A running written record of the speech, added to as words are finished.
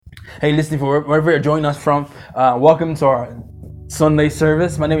Hey, listen, for wherever you're joining us from, welcome to our Sunday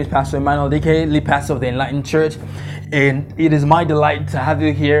service. My name is Pastor Emmanuel Adekeye, lead pastor of the Enlightened Church, and it is my delight to have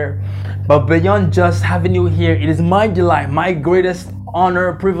you here. But beyond just having you here, it is my delight, my greatest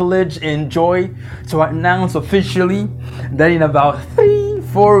honor, privilege, and joy to announce officially that in about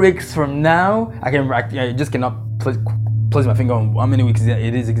 3-4 weeks from now, I just cannot place my finger on how many weeks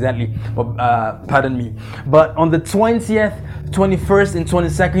it is exactly, but pardon me. But on the 20th, 21st, and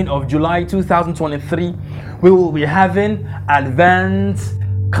 22nd of July 2023, we will be having advanced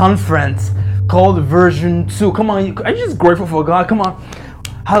conference called version 2. Come on, are you just grateful for God? Come on.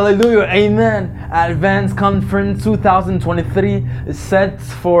 Hallelujah, amen. Advanced Conference 2023 is set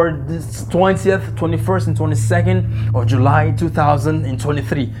for this 20th, 21st, and 22nd of July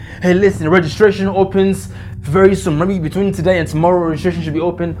 2023. Hey, listen, registration opens very soon. Maybe between today and tomorrow, registration should be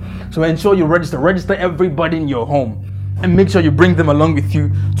open. So ensure you register. Register everybody in your home. And make sure you bring them along with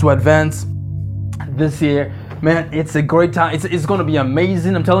you to advance this year. Man, it's a great time. It's going to be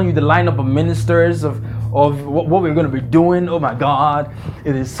amazing. I'm telling you, the lineup of ministers, of what we're going to be doing. Oh my God,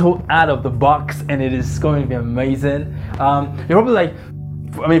 it is so out of the box, and it is going to be amazing. You're probably like,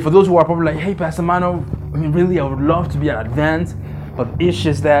 for those who are probably like, hey, Pastor Mano, really, I would love to be at Advance, but the issue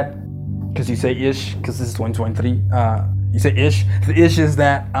is that, because you say ish, because this is 2023, you say ish. The issue is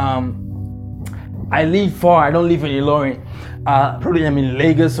that I live far. I don't live in Ilorin. Probably I'm in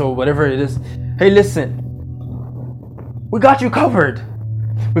Lagos or whatever it is. Hey, listen, we got you covered.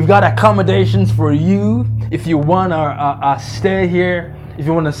 We've got accommodations for you if you want to stay here. If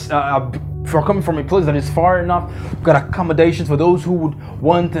you want to, if you're coming from a place that is far enough, we've got accommodations for those who would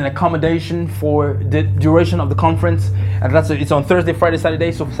want an accommodation for the duration of the conference. And it's on Thursday, Friday,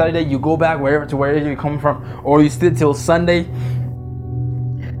 Saturday. So for Saturday, you go back wherever you come from, or you stay till Sunday.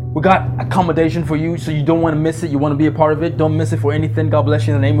 We got accommodation for you, so you don't want to miss it. You want to be a part of it. Don't miss it for anything. God bless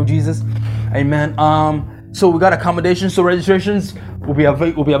you in the name of Jesus. Amen. So we got accommodations. So registrations will be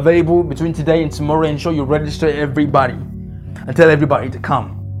available between today and tomorrow. Ensure you register everybody and tell everybody to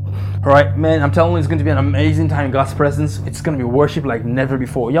come. All right, man. I'm telling you, it's going to be an amazing time in God's presence. It's going to be worship like never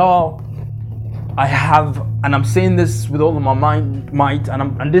before, y'all. I'm saying this with all of my might,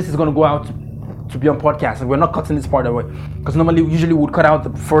 and this is going to go out to be on podcast, and we're not cutting this part away, because normally usually we would cut out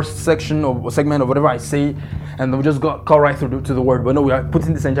the first section or segment or whatever I say, and we just go right through to the word. But no, we are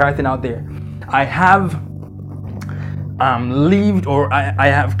putting this entire thing out there. I have I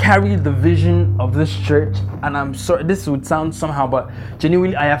have carried the vision of this church, and I'm sorry this would sound somehow, but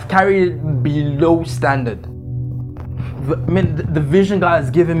genuinely I have carried it below standard. The vision God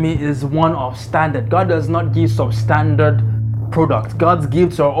has given me is one of standard. God does not give substandard product. God's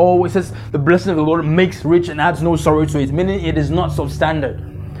gifts are always, says, the blessing of the Lord makes rich and adds no sorrow to it, meaning it is not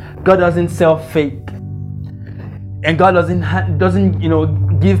substandard. God doesn't sell fake, and God doesn't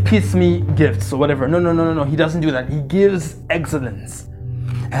give piecemeal gifts or whatever. No. He doesn't do that. He gives excellence,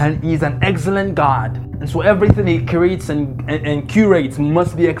 and He's an excellent God, and so everything He creates and curates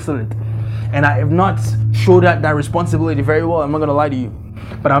must be excellent. And I have not showed that responsibility very well. I'm not gonna lie to you,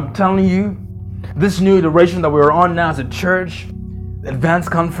 but I'm telling you, this new iteration that we're on now as a church,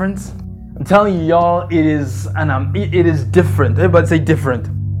 advanced conference, I'm telling you, y'all, it is different. Everybody say different.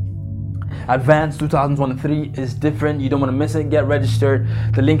 Advanced 2023 is different. You don't want to miss it. Get registered.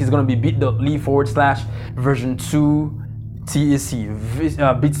 The link is going to be bit.ly/version 2 TEC.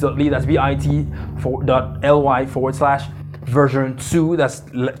 Bit.ly, that's bit.ly/version 2, that's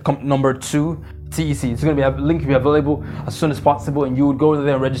number 2 TEC. It's going to be a link to be available as soon as possible, and you would go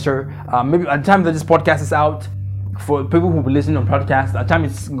there and register. Maybe at the time that this podcast is out, for people who will be listening on podcast, at the time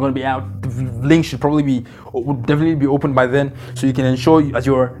it's going to be out, the link would definitely be open by then, so you can ensure as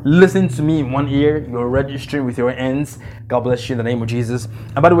you're listening to me in one ear, you're registering with your ends. God bless you in the name of Jesus.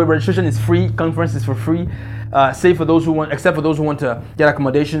 And by the way, registration is free. Conference is for free. Except for those who want to get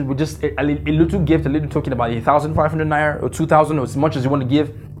accommodation with just a little gift, a little token, about 1,500 naira or 2,000, or as much as you want to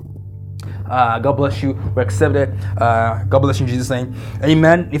give. God bless you. We accept it. God bless you in Jesus' name.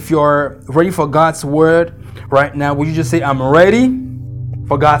 Amen. If you're ready for God's word right now, would you just say, I'm ready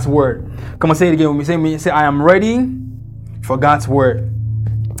for God's word? Come on, say it again. When we say I am ready for God's word.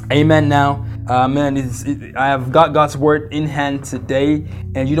 Amen. Now, I have got God's word in hand today,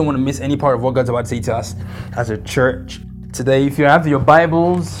 and you don't want to miss any part of what God's about to say to us as a church today. If you have your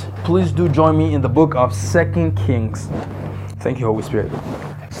Bibles, please do join me in the book of 2 Kings. Thank you, Holy Spirit.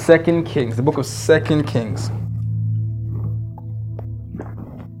 2 Kings, the book of 2 Kings.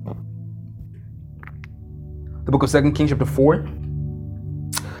 The book of 2 Kings chapter 4.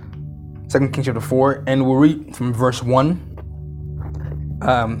 2 Kings chapter 4, and we'll read from verse 1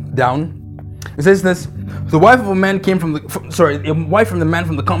 down. It says this: the wife of a man came from a wife from the man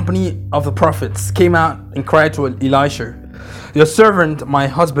from the company of the prophets came out and cried to Elisha, "Your servant, my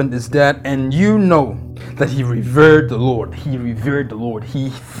husband, is dead, and you know that he revered the Lord. He revered the Lord. He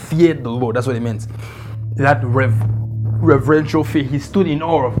feared the Lord." That's what it means. That reverential fear. He stood in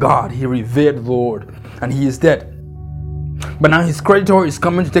awe of God. He revered the Lord, and he is dead. But now his creditor is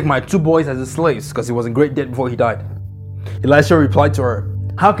coming to take my 2 boys as his slaves, because he was in great debt before he died. Elisha replied to her,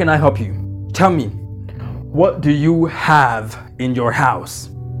 "How can I help you? Tell me, what do you have in your house?"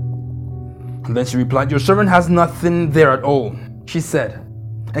 And then she replied, "Your servant has nothing there at all," she said,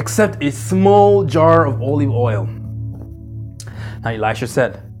 "except a small jar of olive oil." Now Elisha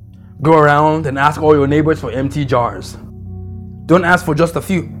said, "Go around and ask all your neighbors for empty jars. Don't ask for just a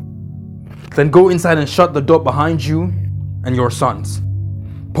few. Then go inside and shut the door behind you and your sons.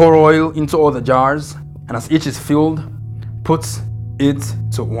 Pour oil into all the jars, and as each is filled, put it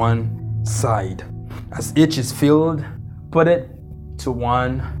to one side." As each is filled, put it to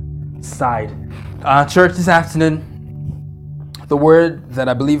one side. Church, this afternoon, the word that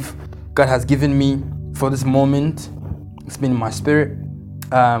I believe God has given me for this moment, it's been in my spirit.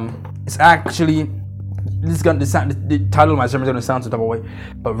 It's actually, the title of my sermon is going to sound some type of way,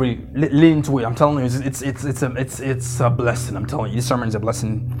 but really lean into it. I'm telling you, it's a blessing. I'm telling you, this sermon is a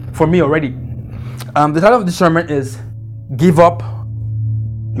blessing for me already. The title of the sermon is "Give Up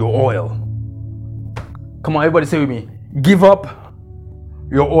Your Oil." Come on, everybody say with me: give up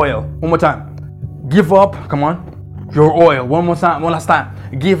your oil. One more time. Give up, come on, your oil. One more time, one last time.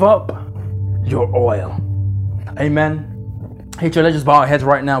 Give up your oil. Amen. Hey, church, let's just bow our heads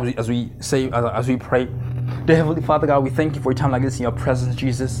right now as we pray. Dear Heavenly Father God, we thank you for a time like this in your presence,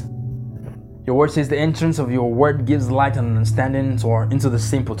 Jesus. Your word says the entrance of your word gives light and understanding to the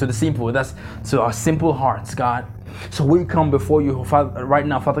simple. That's to our simple hearts, God. So we come before you, Father, right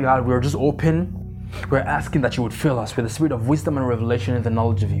now, Father God. We're just open. We're asking that you would fill us with the spirit of wisdom and revelation in the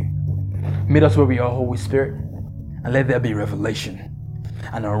knowledge of you. Meet us where we are, Holy Spirit, and let there be revelation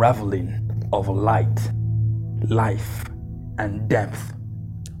and unraveling of light, life, and depth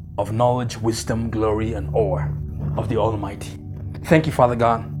of knowledge, wisdom, glory, and awe of the Almighty. Thank you, Father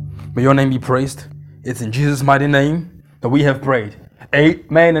God. May your name be praised. It's in Jesus' mighty name that we have prayed.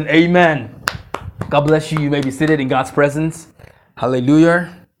 Amen and amen. God bless you. You may be seated in God's presence. Hallelujah.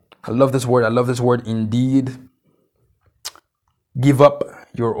 I love this word. I love this word indeed. Give up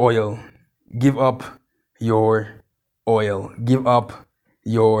your oil. Give up your oil. Give up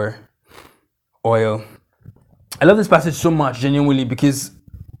your oil. I love this passage so much, genuinely, because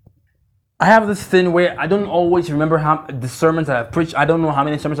I have this thing where I don't always remember how the sermons that I've preached. I don't know how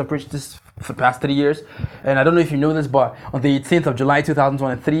many sermons I've preached this for the past 3 years. And I don't know if you know this, but on the 18th of July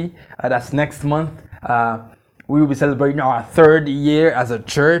 2023, that's next month, we will be celebrating our 3rd year as a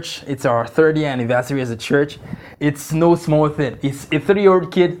church. It's our 3rd year anniversary as a church. It's no small thing. It's a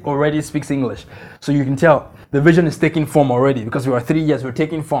 3-year-old kid already speaks English. So you can tell the vision is taking form already, because we are 3 years, we're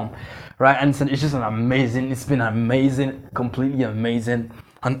taking form, right? And it's just it's been amazing, completely amazing,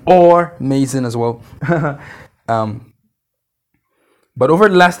 and amazing as well. But over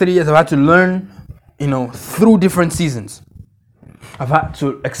the last 3 years, I've had to learn, through different seasons. I've had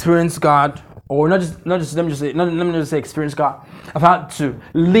to experience God. Or let me just say experience God. I've had to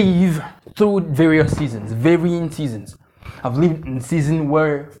live through various seasons, varying seasons. I've lived in a season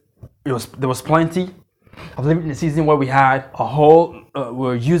where there was plenty. I've lived in a season where we had a hall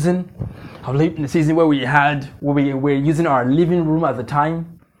we're using. I've lived in a season where we were using our living room at the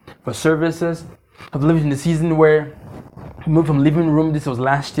time for services. I've lived in a season where we moved from living room. This was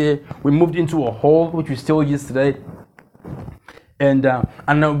last year. We moved into a hall, which we still use today. And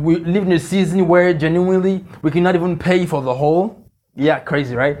we live in a season where genuinely we cannot even pay for the whole. Yeah,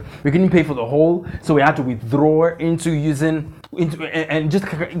 crazy, right? We couldn't pay for the whole, so we had to withdraw and just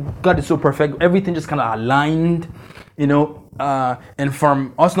God is so perfect. Everything just kind of aligned, and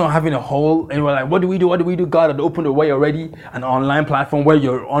from us not having a whole, and we're like, what do we do? God had opened a way already, an online platform where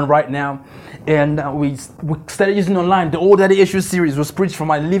you're on right now, and we started using online. The Old Daddy Issues series was preached from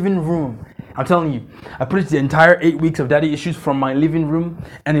my living room. I'm telling you, I preached the entire 8 weeks of Daddy Issues from my living room,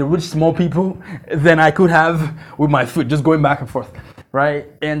 and it reached more people than I could have with my foot, just going back and forth, right?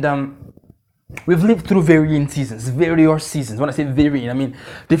 And we've lived through various seasons. When I say varying, I mean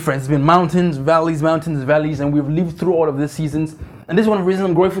different. It's been mountains, valleys, and we've lived through all of these seasons. And this is one of the reasons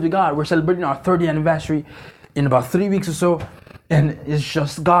I'm grateful to God. We're celebrating our 30th anniversary in about 3 weeks or so, and it's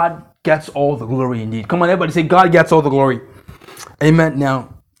just God gets all the glory indeed. Come on, everybody say God gets all the glory. Amen.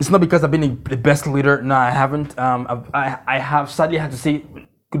 Now, it's not because I've been the best leader. No, I haven't. I have sadly had to say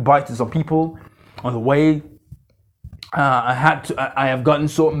goodbye to some people on the way. I have gotten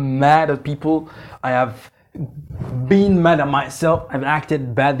so mad at people. I have been mad at myself. I've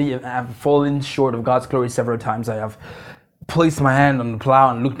acted badly. I've fallen short of God's glory several times. I have placed my hand on the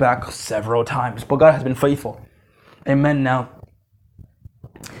plow and looked back several times. But God has been faithful. Amen. Now,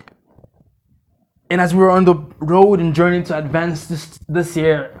 and as we're on the road and journey to advance this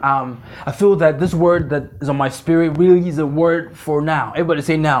year, I feel that this word that is on my spirit really is a word for now. Everybody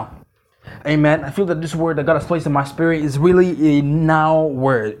say now. Amen. I feel that this word that God has placed in my spirit is really a now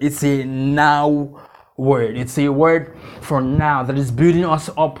word. It's a now word. It's a word for now that is building us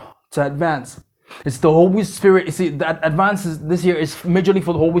up to advance. It's the Holy Spirit. You see, that advances this year is majorly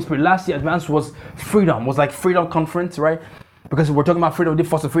for the Holy Spirit. Last year, advance was freedom. Was like freedom conference, right? Because we're talking about freedom, the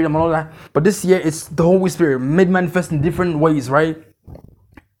force of freedom and all that. But this year, it's the Holy Spirit made manifest in different ways, right?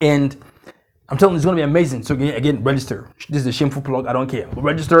 And I'm telling you, it's going to be amazing. So again, register. This is a shameful plug. I don't care.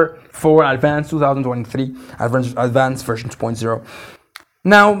 Register for Advance 2023, Advance version 2.0.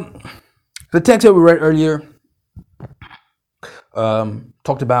 Now, the text that we read earlier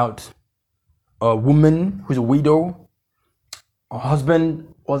talked about a woman who's a widow. Her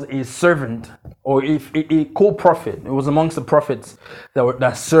husband was a servant or a co-prophet. It was amongst the prophets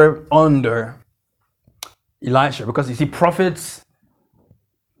that served under Elisha. Because you see, prophets,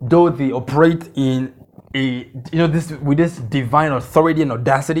 though they operate in with this divine authority and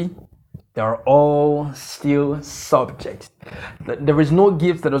audacity, they are all still subject. There is no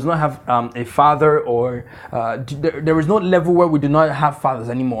gift that does not have a father, or there is no level where we do not have fathers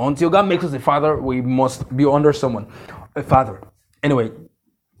anymore. Until God makes us a father, we must be under someone, a father. Anyway,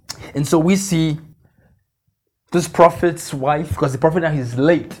 and so we see this prophet's wife, because the prophet now is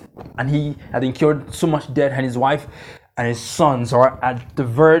late and he had incurred so much debt, and his wife and his sons are at the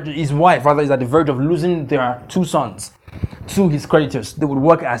verge, his wife rather is at the verge of losing their two sons to his creditors. They would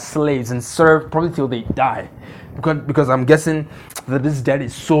work as slaves and serve probably till they die, because I'm guessing that this debt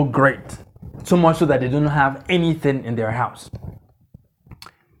is so great, so much so that they don't have anything in their house.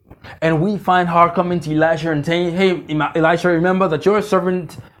 And we find her coming to Elisha and saying, hey, Elisha, remember that your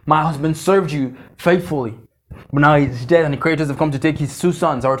servant, my husband, served you faithfully. But now he's dead and the creditors have come to take his two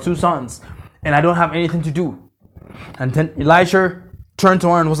sons, and I don't have anything to do. And then Elisha turned to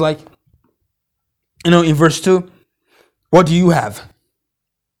her and was like, in verse 2, what do you have?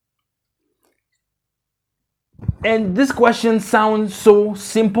 And this question sounds so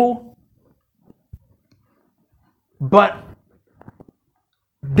simple, but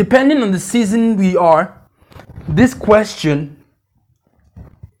depending on the season we are, this question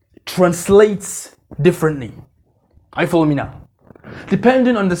translates differently. Are you following me now?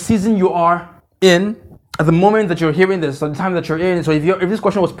 Depending on the season you are in, at the moment that you're hearing this, at the time that you're in, so if this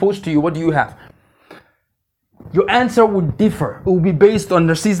question was posed to you, what do you have? Your answer would differ. It will be based on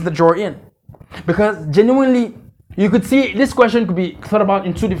the season that you're in. Because genuinely, you could see this question could be thought about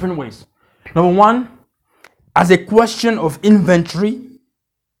in two different ways. Number one, as a question of inventory.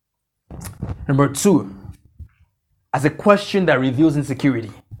 Number two, as a question that reveals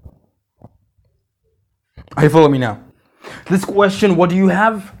insecurity. Are you following me now? This question, what do you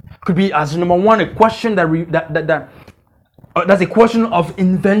have, could be as number one, a question that's a question of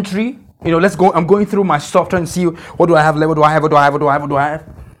inventory. Let's go. I'm going through my stuff trying to see what do I have left, what do I have.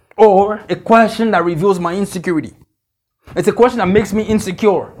 Or a question that reveals my insecurity. It's a question that makes me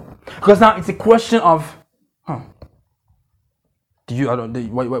insecure, because now it's a question of, why you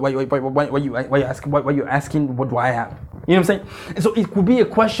asking what do I have? You know what I'm saying? And so it could be a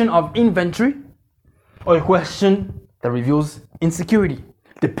question of inventory, or a question that reveals insecurity,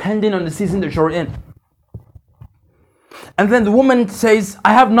 depending on the season that you're in. And then the woman says,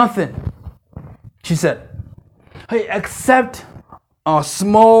 I have nothing. She said, hey, except a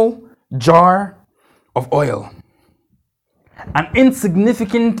small jar of oil. An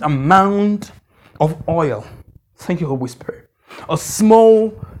insignificant amount of oil. Thank you, Holy Spirit. A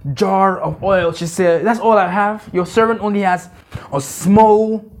small jar of oil. She said, that's all I have. Your servant only has a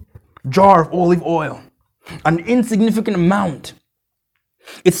small jar of olive oil. An insignificant amount.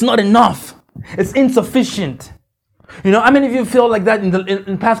 It's not enough. It's insufficient. How many of you feel like that in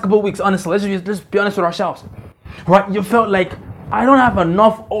the past couple of weeks? Honestly, let's just be honest with ourselves. Right? You felt like, I don't have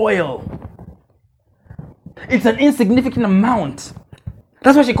enough oil. It's an insignificant amount.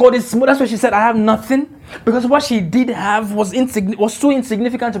 That's why she called it small. That's why she said, I have nothing. Because what she did have was too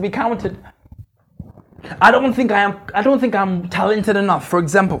insignificant to be counted. I don't think I'm talented enough, for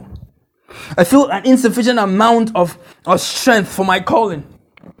example. I feel an insufficient amount of strength for my calling.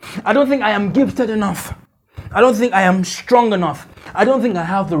 I don't think I am gifted enough. I don't think I am strong enough. I don't think I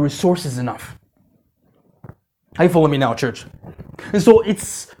have the resources enough. Are you following me now, church? And so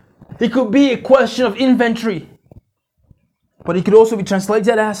it could be a question of inventory. but it could also be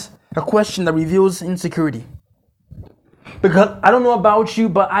translated as a question that reveals insecurity. Because I don't know about you,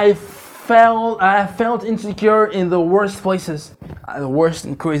 but I felt insecure in the worst places, the worst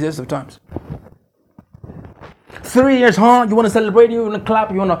and craziest of times. 3 years, huh? You want to celebrate? You want to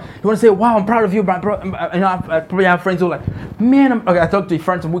clap? You want to say, "Wow, I'm proud of you, bro." I probably have friends who are like, "Man," I talked to a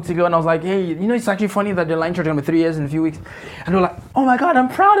friend some weeks ago, and I was like, "Hey, it's actually funny that the line church is gonna be 3 years in a few weeks," and they're like, "Oh my God, I'm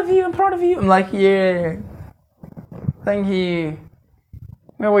proud of you. I'm proud of you." I'm like, "Yeah, thank you.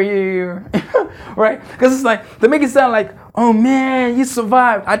 Where were you?" Right? Because it's like they make it sound like, "Oh man, you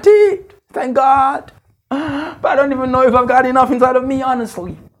survived." I did. Thank God. But I don't even know if I've got enough inside of me,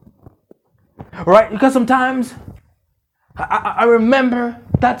 honestly. Right? Because sometimes I remember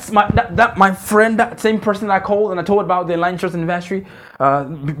that my friend, that same person that I called and I told about the Line Church anniversary,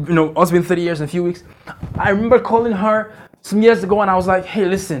 it's been 30 years in a few weeks. I remember calling her some years ago and I was like, "Hey,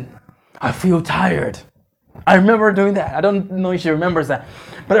 listen, I feel tired." I remember doing that. I don't know if she remembers that.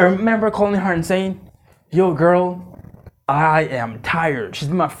 But I remember calling her and saying, "Yo, girl, I am tired." She's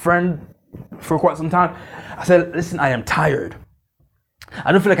been my friend for quite some time. I said, "Listen, I am tired.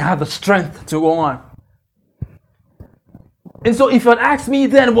 I don't feel like I have the strength to go on." And so if you had asked me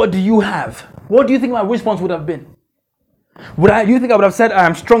then, what do you have? What do you think my response would have been? Do you think I would have said, "I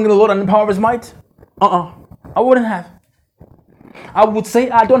am strong in the Lord and in the power of His might"? I wouldn't have. I would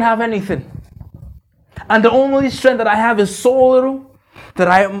say, "I don't have anything. And the only strength that I have is so little that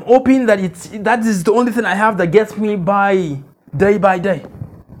I am hoping that that is the only thing I have that gets me by day.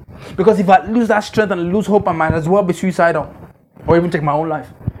 Because if I lose that strength and lose hope, I might as well be suicidal or even take my own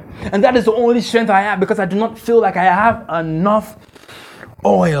life. And that is the only strength I have because I do not feel like I have enough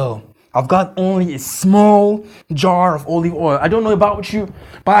oil. I've got only a small jar of olive oil. I don't know about you,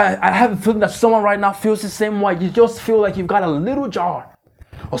 but I have a feeling that someone right now feels the same way. You just feel like you've got a little jar,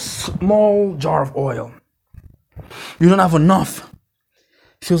 a small jar of oil. You don't have enough.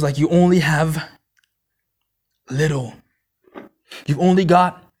 It feels like you only have little. You've only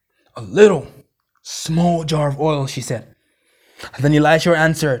got a little, small jar of oil, she said. And then Elisha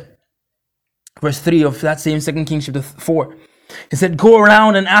answered, verse 3 of that same 2 Kings chapter 4. He said, "Go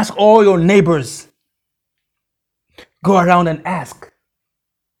around and ask all your neighbors." Go around and ask.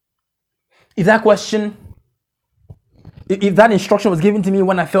 If that instruction was given to me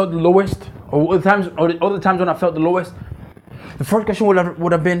when I felt the lowest, or other times when I felt the lowest, the first question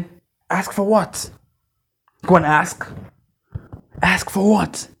would have been, ask for what? Go and ask. Ask for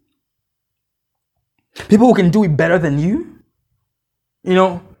what? People who can do it better than you?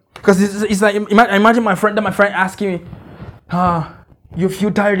 Because it's like, imagine my friend asking me, "You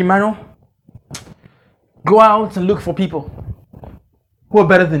feel tired, Emmanuel? Go out and look for people who are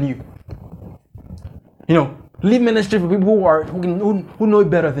better than you. Leave ministry for people who know it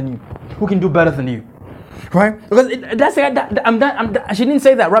better than you, who can do better than you." Right? Because she didn't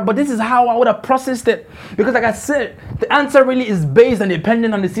say that, right? But this is how I would have processed it. Because like I said, the answer really is based and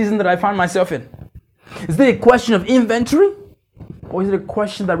dependent on the season that I find myself in. Is it a question of inventory? Or is it a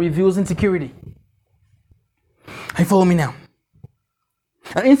question that reveals insecurity? You follow me now?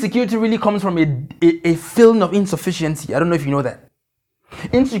 And insecurity really comes from a feeling of insufficiency. I don't know if you know that.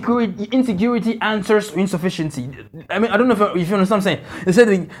 Insecurity answers to insufficiency. I mean, I don't know if you understand what I'm saying. They said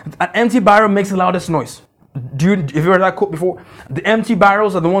an empty barrel makes the loudest noise. If you heard that quote before, the empty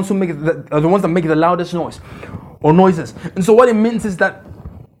barrels are the ones that make the loudest noise or noises. And so what it means is that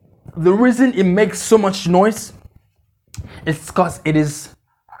the reason it makes so much noise is because it is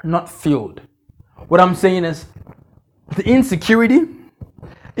not filled. What I'm saying is the insecurity,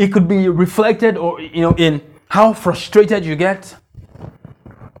 it could be reflected or in how frustrated you get,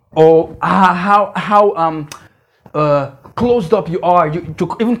 or how closed up you are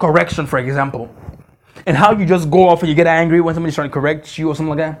to even correction, for example, and how you just go off and you get angry when somebody's trying to correct you or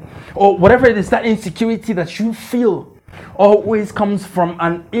something like that, or whatever it is. That insecurity that you feel always comes from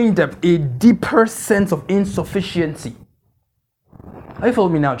a deeper sense of insufficiency. Are you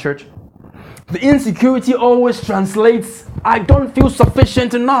following me now, church? The insecurity always translates, "I don't feel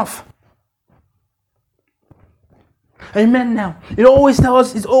sufficient enough." Amen. Now it always tells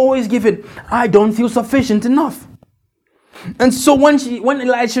us, it's always given, "I don't feel sufficient enough." And so when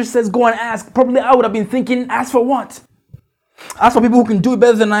Elisha says, "Go and ask," probably I would have been thinking, ask for what? Ask for people who can do it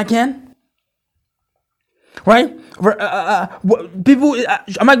better than I can, right? People,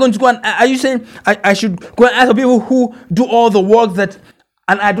 am I going to go and? Are you saying I should go and ask for people who do all the work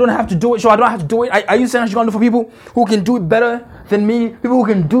and I don't have to do it? So I don't have to do it. Are you saying I should go and look for people who can do it better than me? People who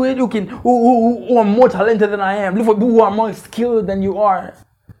can do it, who are more talented than I am. Look for people who are more skilled than you are.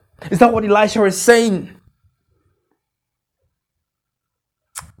 Is that what Elisha is saying?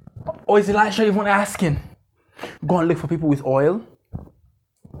 Or is Elisha even asking, go and look for people with oil.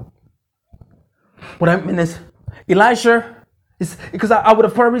 What I mean is, Elisha is, because I would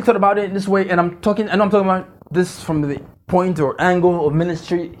have probably thought about it in this way, and I'm talking about this from the point or angle of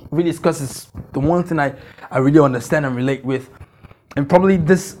ministry, really, because it's the one thing I really understand and relate with. And probably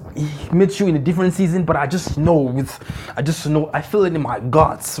this meets you in a different season, but I feel it in my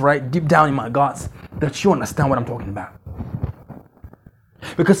guts, right? Deep down in my guts, that you understand what I'm talking about.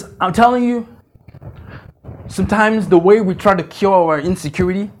 Because I'm telling you, sometimes the way we try to cure our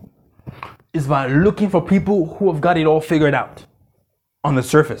insecurity is by looking for people who have got it all figured out on the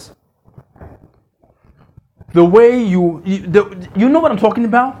surface. The way you know what I'm talking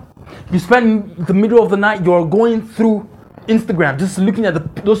about? You spend the middle of the night, you're going through Instagram, just looking at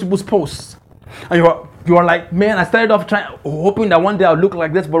those people's posts, and you are like, man, I started off hoping that one day I'll look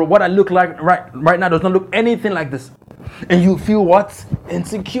like this, but what I look like right now does not look anything like this, and you feel what?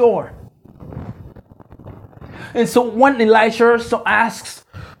 Insecure. And so when Elisha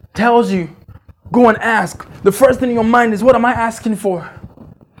tells you, go and ask, the first thing in your mind is, what am I asking for?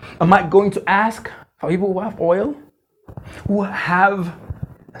 Am I going to ask for people who have oil, who have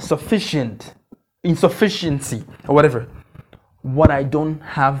insufficiency, or whatever, what I don't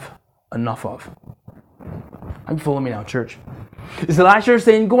have enough of? Are you following me now, church? Is Elisha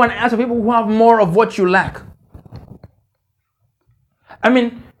saying, go and ask for people who have more of what you lack? I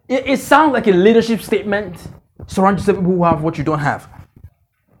mean, it sounds like a leadership statement. Surround yourself with people who have what you don't have.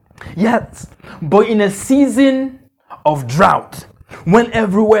 Yes, but in a season of drought, when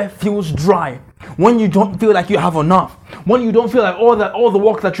everywhere feels dry, when you don't feel like you have enough, when you don't feel like all the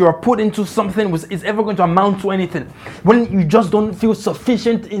work that you are put into something is ever going to amount to anything, when you just don't feel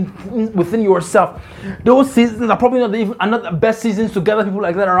sufficient within yourself, those seasons are probably not the best seasons to gather people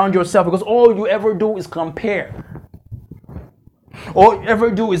like that around yourself, because all you ever do is compare. All you ever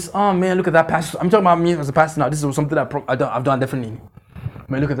do is, oh man, look at that pastor. I'm talking about me as a pastor now. This is something that I've done definitely.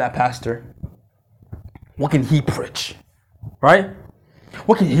 Man, look at that pastor. What can he preach? Right?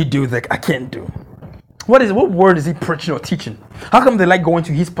 What can he do that I can't do? What word is he preaching or teaching? How come they like going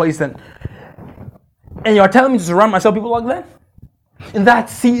to his place and you're telling me to surround myself with people like that? In that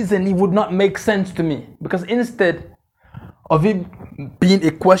season, it would not make sense to me, because instead of it being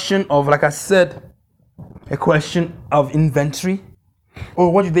a question of, like I said, a question of inventory, or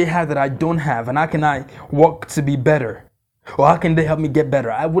what do they have that I don't have, and how can I work to be better? Or how can they help me get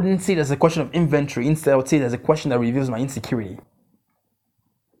better? I wouldn't see it as a question of inventory. Instead, I would see it as a question that reveals my insecurity.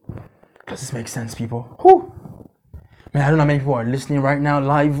 Does this make sense, people? Whew. Man, I don't know how many people are listening right now,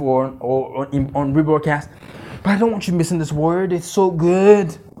 live or on rebroadcast, but I don't want you missing this word. It's so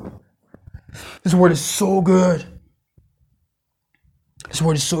good. This word is so good. This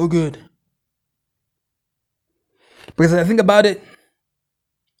word is so good. Because I think about it,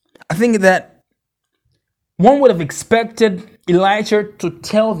 I think that one would have expected Elisha to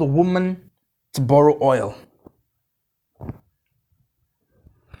tell the woman to borrow oil.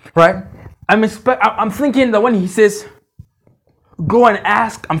 Right? I'm thinking that when he says, go and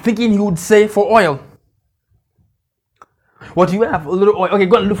ask, I'm thinking he would say for oil. What do you have? A little oil. Okay,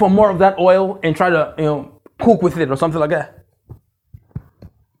 go and look for more of that oil and try to, cook with it or something like that.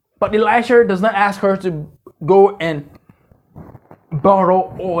 But Elisha does not ask her to go and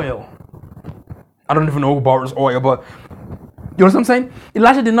borrow oil. I don't even know who borrows oil, but you know what I'm saying?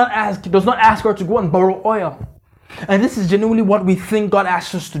 Elisha does not ask her to go and borrow oil. And this is genuinely what we think God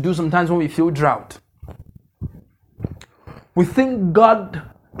asks us to do sometimes when we feel drought. We think God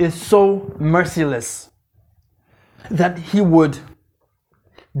is so merciless that he would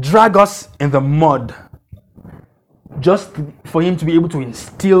drag us in the mud just for him to be able to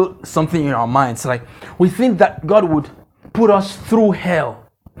instill something in our minds. Like, we think that God would put us through hell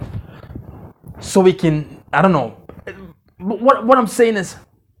so we can, I don't know. What I'm saying is,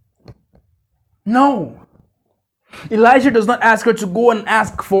 no. Elisha does not ask her to go and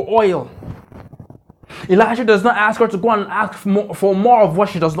ask for oil. Elisha does not ask her to go and ask for more of what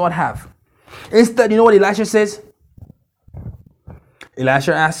she does not have. Instead, you know what Elisha says?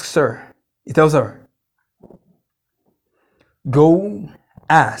 Elisha asks her, he tells her, go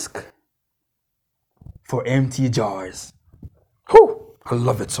ask for empty jars. Whew, I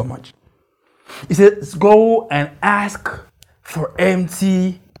love it so much. He says, go and ask for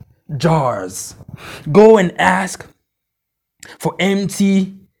empty jars. Go and ask for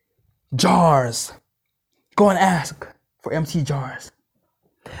empty jars. Go and ask for empty jars.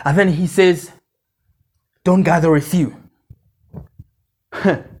 And then he says, don't gather a few.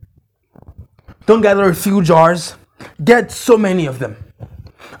 Don't gather a few jars. Get so many of them.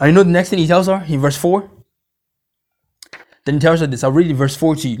 And you know the next thing he tells her in verse 4? Then he tells her this. I'll read verse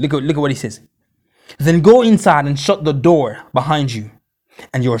 4 to you. Look at what he says. Then go inside and shut the door behind you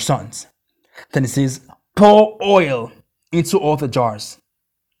and your sons. Then it says, pour oil into all the jars.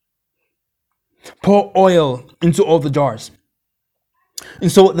 Pour oil into all the jars.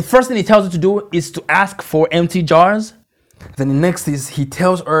 And so the first thing he tells her to do is to ask for empty jars. Then the next is he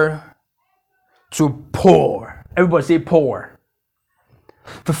tells her to pour. Everybody say pour.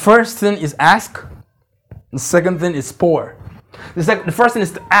 The first thing is ask. The second thing is pour. The first thing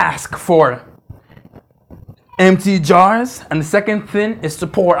is to ask for empty jars, and the second thing is to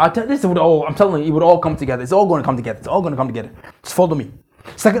pour. I'm telling you, it would all come together. It's all going to come together. It's all going to come together. Just follow me.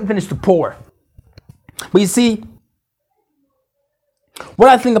 Second thing is to pour. But you see, what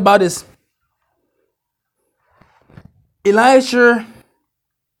I think about is Elisha,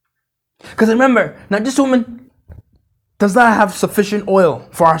 because remember, now this woman does not have sufficient oil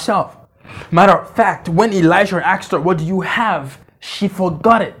for herself. Matter of fact, when Elisha asked her, what do you have? She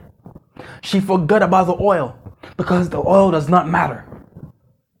forgot it. She forgot about the oil because the oil does not matter.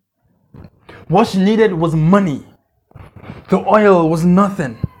 What she needed was money. The oil was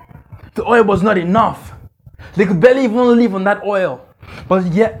nothing. The oil was not enough. They could barely even live on that oil. But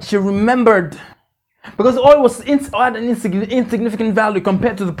yet she remembered, because the oil had an insignificant value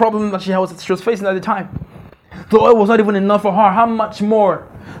compared to the problem that she was facing at the time. The oil was not even enough for her. How much more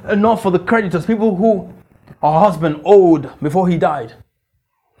enough for the creditors, people who her husband owed before he died?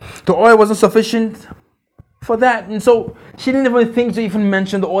 The oil wasn't sufficient for that. And so she didn't even think to even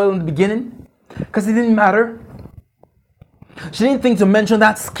mention the oil in the beginning because it didn't matter. She didn't think to mention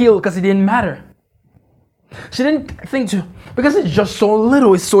that skill because it didn't matter. She didn't think to, because it's just so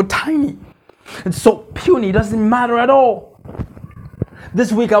little, it's so tiny, it's so puny, it doesn't matter at all.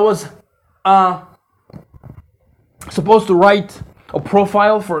 This week I was supposed to write a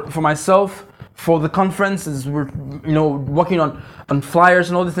profile for myself for the conferences. We're working on flyers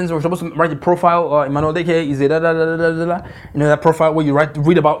and all these things. We're supposed to write a profile. Emmanuel Adekeye is a that profile where you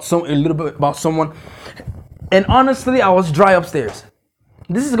read about a little bit about someone. And honestly, I was dry upstairs.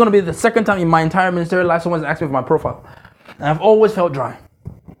 This is going to be the second time in my entire ministerial life someone's asked me for my profile, and I've always felt dry.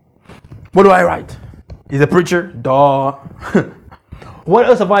 What do I write? He's a preacher. Duh. What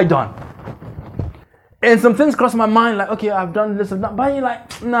else have I done? And some things cross my mind, like, okay, I've done this, I've done, but you're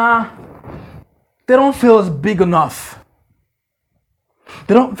like, nah, they don't feel as big enough.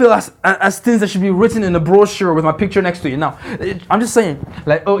 They don't feel as things that should be written in a brochure with my picture next to you. Now, I'm just saying,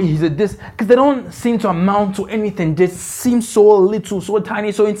 like, oh, he's a this, because they don't seem to amount to anything. They seem so little, so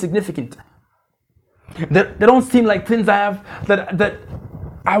tiny, so insignificant. They don't seem like things I have that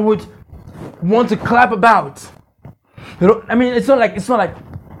I would want to clap about. It's not like.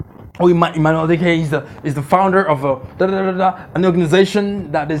 Oh, Emmanuel Adekeye is the founder of an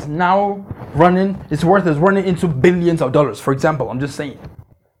organization that is now running, its worth is running into billions of dollars, for example. I'm just saying.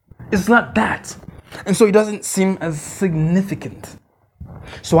 It's not that. And so it doesn't seem as significant.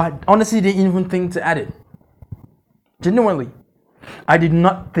 So I honestly didn't even think to add it. Genuinely. I did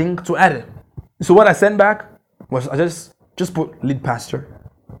not think to add it. So what I sent back was I just put lead pastor.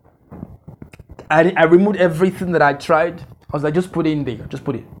 I removed everything that I tried. I was like, just put it in there. Just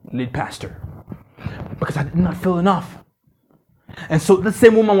put it, lead pastor. Because I did not feel enough. And so the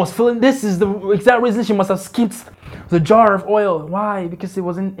same woman was feeling, this is the exact reason she must have skipped the jar of oil. Why? Because it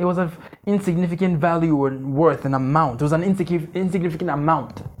was of insignificant value and worth and amount. It was an insignificant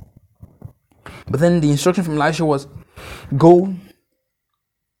amount. But then the instruction from Elisha was, go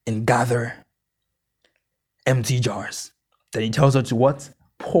and gather empty jars. Then he tells her to what?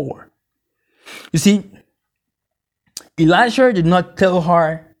 Pour. You see, Elisha did not tell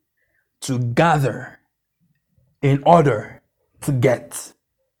her to gather in order to get.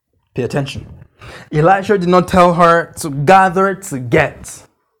 Pay attention. Elisha did not tell her to gather to get.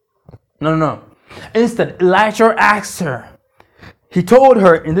 No. Instead, Elisha asked her. He told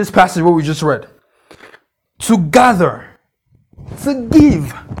her in this passage what we just read, to gather, to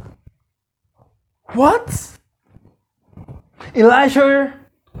give. What? Elisha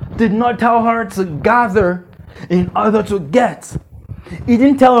did not tell her to gather in order to get. He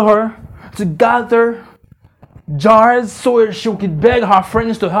didn't tell her to gather jars so she could beg her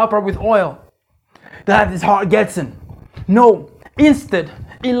friends to help her with oil. That is hard getting. No. Instead,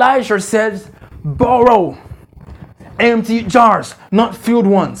 Elisha says, borrow empty jars, not filled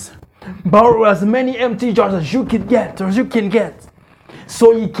ones. Borrow as many empty jars as you can get,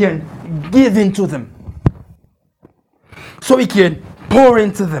 so you can give into them. So you can pour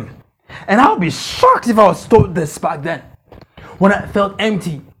into them. And I'll be shocked if I was told this back then, when I felt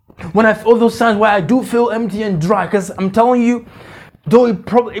empty, when I all those times where I do feel empty and dry. Because I'm telling you, though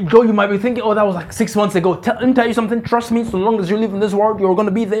you might be thinking, oh, that was like 6 months ago. Let me tell you something. Trust me, so long as you live in this world, you're going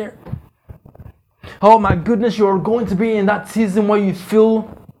to be there. Oh my goodness, you're going to be in that season where you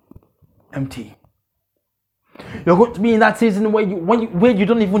feel empty. You're going to be in that season where you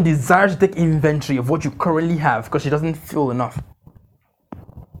don't even desire to take inventory of what you currently have because it doesn't feel enough.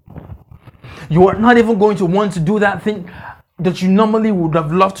 You are not even going to want to do that thing that you normally would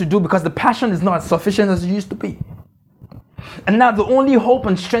have loved to do because the passion is not as sufficient as it used to be. And now the only hope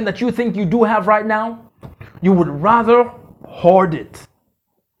and strength that you think you do have right now, you would rather hoard it.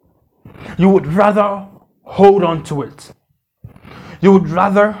 You would rather hold on to it. You would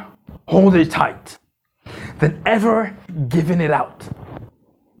rather hold it tight than ever giving it out.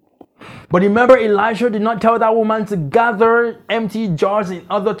 But remember, Elijah did not tell that woman to gather empty jars in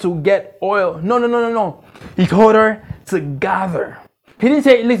order to get oil. No. He told her to gather. He didn't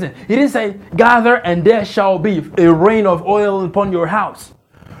say, listen, he didn't say, gather and there shall be a rain of oil upon your house.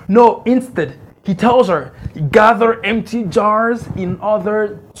 No, instead, he tells her, gather empty jars in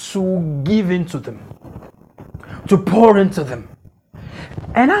order to give into them, to pour into them.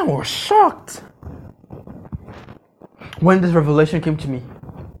 And I was shocked when this revelation came to me.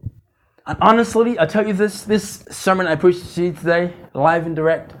 And honestly, I tell you this sermon I preached to you today, live and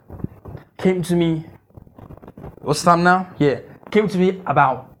direct, came to me, what's the time now? Yeah, came to me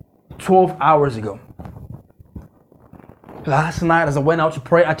about 12 hours ago. Last night as I went out to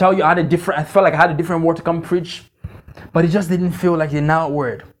pray, I tell you, I felt like I had a different word to come preach, but it just didn't feel like the now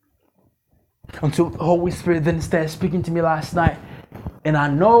word. Until the Holy Spirit then started speaking to me last night. And I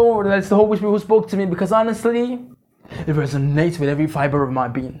know that it's the Holy Spirit who spoke to me because honestly, it resonates with every fiber of my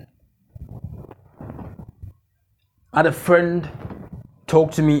being. I had a friend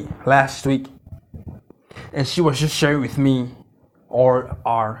talk to me last week, and she was just sharing with me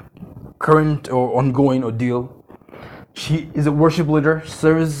our current or ongoing ordeal. She is a worship leader,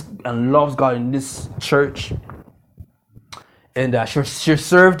 serves and loves God in this church, and she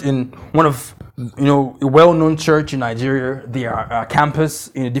served in one of a well-known church in Nigeria. They are a campus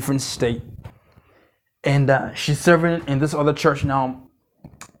in a different state, and she's serving in this other church now.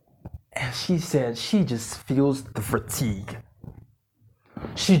 And she said she just feels the fatigue.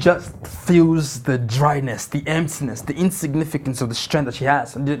 She just feels the dryness, the emptiness, the insignificance of the strength that she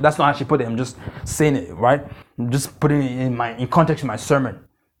has. And that's not how she put it. I'm just saying it, right? I'm just putting it in context of my sermon.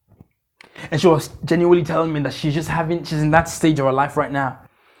 And she was genuinely telling me that she's in that stage of her life right now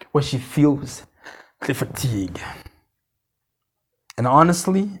where she feels the fatigue. And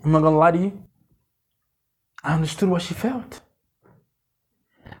honestly, I'm not gonna lie to you, I understood what she felt.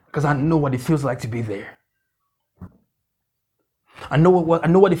 Because I know what it feels like to be there. I know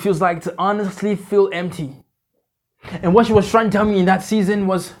what it feels like to honestly feel empty. And what she was trying to tell me in that season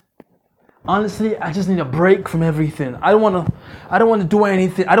was, honestly, I just need a break from everything. I don't want to do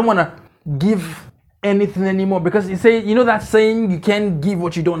anything. I don't want to give anything anymore. Because that saying, you can't give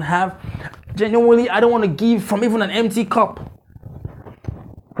what you don't have. Genuinely, I don't want to give from even an empty cup.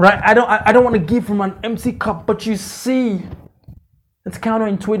 Right? I don't want to give from an empty cup. But you see, it's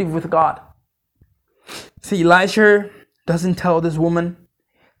counterintuitive with God. See, Elijah doesn't tell this woman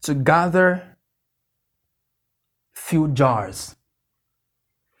to gather few jars.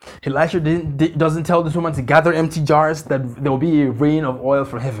 Elijah doesn't tell this woman to gather empty jars that there will be a rain of oil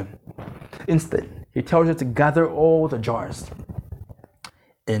from heaven. Instead, he tells her to gather all the jars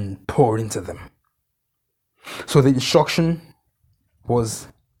and pour into them. So the instruction was,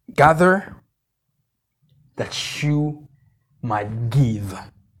 gather that you might give.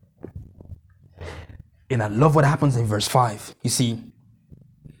 And I love what happens in verse 5. You see,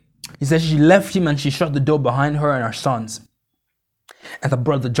 he says she left him and she shut the door behind her and her sons. And I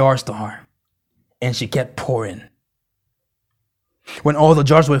brought the jars to her, and she kept pouring. When all the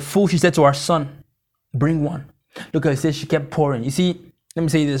jars were full, she said to her son, bring one. Look, it says she kept pouring. You see, let me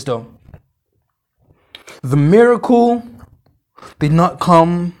say this though. The miracle did not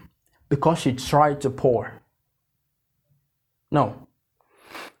come because she tried to pour. No.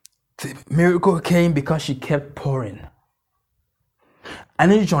 The miracle came because she kept pouring. I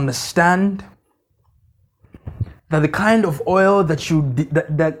need you to understand that the kind of oil that you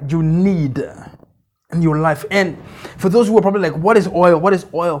need in your life. And for those who are probably like, what is oil? What is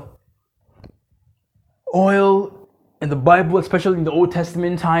oil? Oil in the Bible, especially in the Old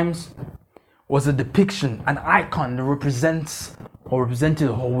Testament times, was a depiction, an icon that represented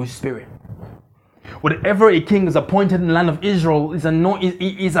the Holy Spirit. Whatever a king is appointed in the land of Israel is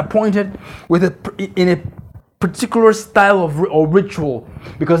appointed in a particular style or ritual,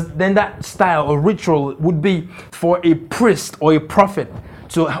 because then that style or ritual would be for a priest or a prophet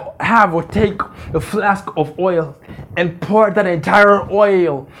to have or take a flask of oil and pour that entire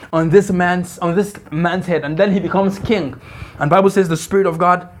oil on this man's head, and then he becomes king. And the Bible says the Spirit of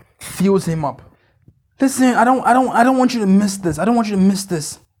God fills him up. Listen, I don't want you to miss this. I don't want you to miss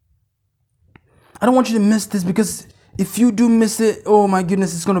this. I don't want you to miss this, because if you do miss it, oh my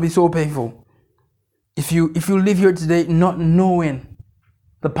goodness, it's going to be so painful. If you live here today not knowing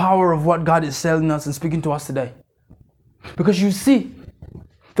the power of what God is telling us and speaking to us today. Because you see,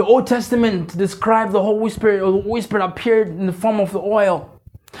 the Old Testament described the Holy Spirit, or the Holy Spirit appeared in the form of the oil.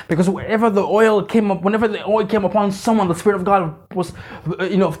 Because whenever the oil came upon someone, the Spirit of God was,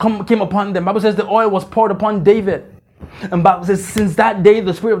 came upon them. Bible says the oil was poured upon David. And Bible says since that day,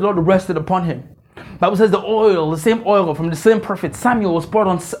 the Spirit of the Lord rested upon him. Bible says the same oil from the same prophet Samuel was poured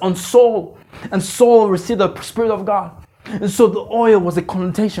on Saul. And Saul received the Spirit of God. And so the oil was a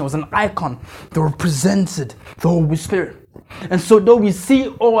connotation, was an icon that represented the Holy Spirit. And so though we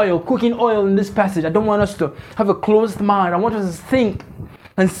see oil, cooking oil in this passage, I don't want us to have a closed mind. I want us to think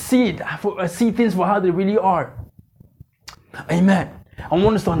and see things for how they really are. Amen. I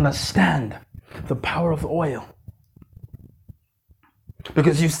want us to understand the power of the oil.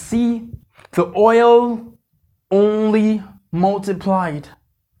 Because you see, the oil only multiplied.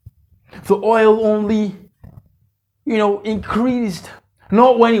 The oil only, increased.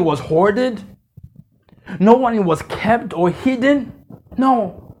 Not when it was hoarded. Not when it was kept or hidden.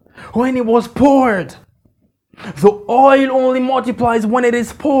 No. When it was poured. The oil only multiplies when it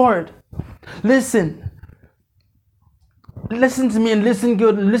is poured. Listen to me and listen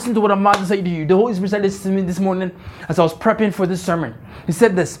good. Listen to what I'm about to say to you. The Holy Spirit said this to me this morning as I was prepping for this sermon. He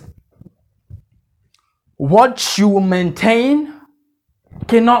said this. What you maintain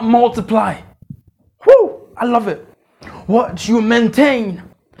cannot multiply. Whoo! I love it. What you maintain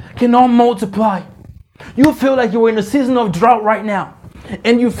cannot multiply. You feel like you're in a season of drought right now.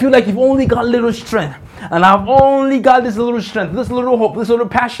 And you feel like you've only got little strength. And I've only got this little strength, this little hope, this little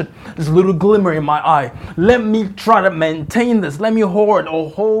passion, this little glimmer in my eye. Let me try to maintain this. Let me hold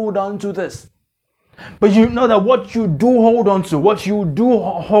on to this. But you know that what you do hold on to, what you do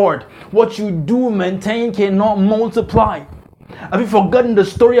hoard, what you do maintain cannot multiply. Have you forgotten the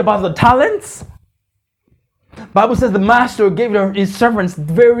story about the talents? Bible says the master gave his servants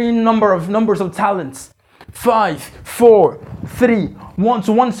numbers of talents. 5, 4, 3, 1.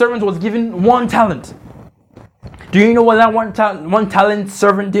 So one servant was given 1 talent. Do you know what that one talent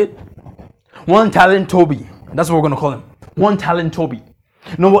servant did? 1 talent Toby. That's what we're going to call him. 1 talent Toby.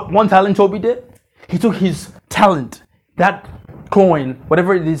 You know what 1 talent Toby did? He took his talent, that coin,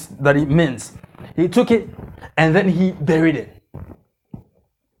 whatever it is that it means. He took it and then he buried it.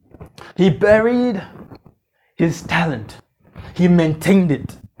 He buried his talent. He maintained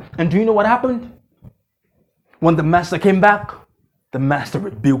it. And do you know what happened? When the master came back, the master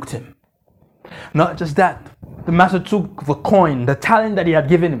rebuked him. Not just that, the master took the coin, the talent that he had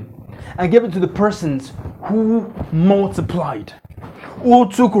given him, and gave it to the persons who multiplied, who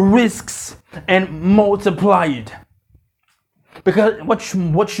took risks and multiplied. Because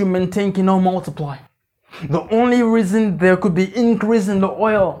what you maintain cannot multiply. The only reason there could be increase in the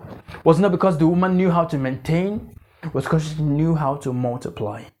oil was not because the woman knew how to maintain, it was because she knew how to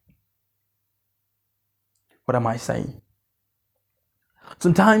multiply. What am I saying?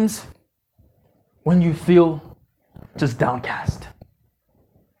 Sometimes when you feel just downcast,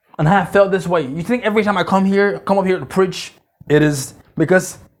 and I have felt this way. You think every time I come up here to preach, it is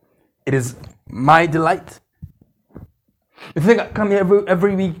because it is my delight? You think I come here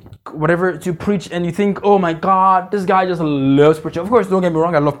every week, whatever, to preach, and you think, oh my God, this guy just loves preaching. Of course, don't get me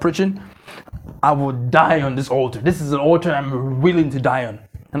wrong, I love preaching. I will die on this altar. This is an altar I'm willing to die on.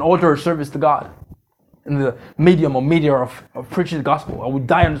 An altar of service to God. In the medium or media of preaching the gospel. I would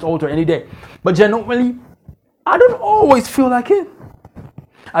die on this altar any day. But genuinely, I don't always feel like it.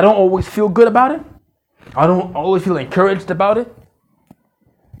 I don't always feel good about it. I don't always feel encouraged about it.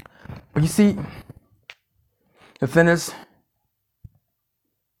 But you see, the thing is,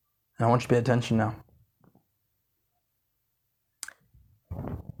 and I want you to pay attention now.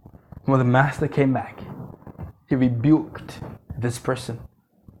 When the master came back, he rebuked this person.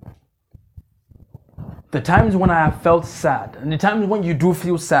 The times when I have felt sad, and the times when you do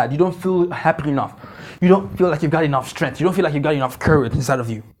feel sad, you don't feel happy enough, you don't feel like you've got enough strength, you don't feel like you've got enough courage inside of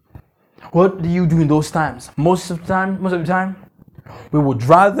you. What do you do in those times? Most of the time, we would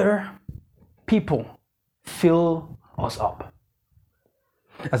rather people fill us up.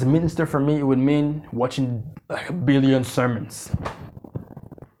 As a minister, for me, it would mean watching like a billion sermons.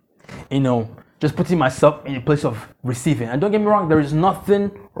 Just putting myself in a place of receiving. And don't get me wrong, there is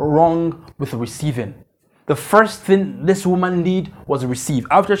nothing wrong with receiving. The first thing this woman did was receive.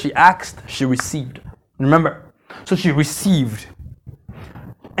 After she asked, she received. Remember? So she received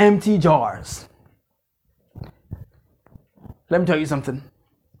empty jars. Let me tell you something.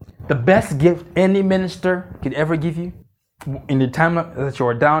 The best gift any minister could ever give you in the time that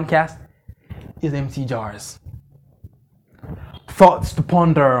you're downcast is empty jars. Thoughts to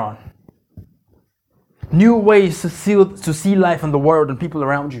ponder on. New ways to see life and the world and people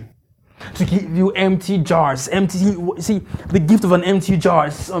around you. To give you empty jars. See, the gift of an empty jar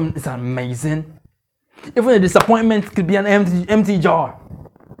is amazing. Even a disappointment could be an empty jar.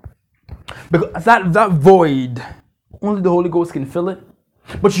 Because that void, only the Holy Ghost can fill it.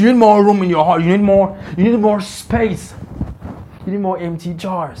 But you need more room in your heart. You need more space. You need more empty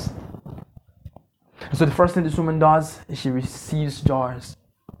jars. And so the first thing this woman does is she receives jars.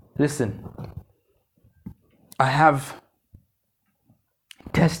 Listen, I have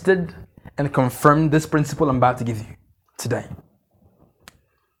tested and confirmed this principle I'm about to give you today.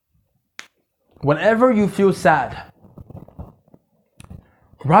 Whenever you feel sad,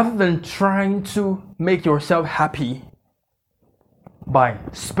 rather than trying to make yourself happy by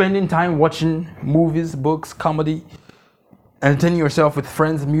spending time watching movies, books, comedy, entertaining yourself with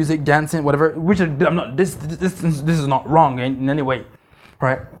friends, music, dancing, whatever, which I'm not. This is not wrong in any way,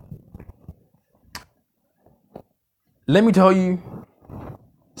 right? Let me tell you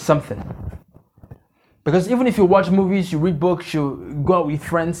something. Because even if you watch movies, you read books, you go out with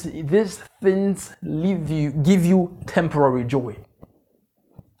friends, these things give you temporary joy.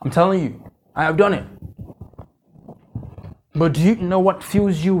 I'm telling you, I have done it. But do you know what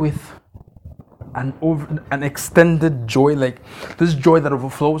fills you with an extended joy, like this joy that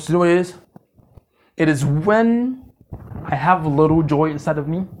overflows? Do you know what it is? It is when I have a little joy inside of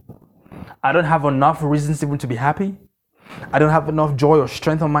me. I don't have enough reasons even to be happy. I don't have enough joy or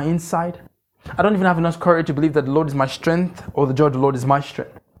strength on my inside. I don't even have enough courage to believe that the Lord is my strength or the joy of the Lord is my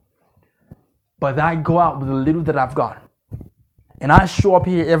strength. But I go out with the little that I've got. And I show up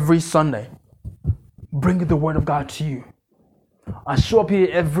here every Sunday, bringing the word of God to you. I show up here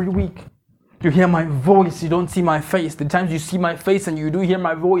every week. You hear my voice, you don't see my face. The times you see my face and you do hear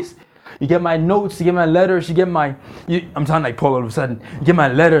my voice, you get my notes, you get my letters, I'm sounding like Paul all of a sudden. You get my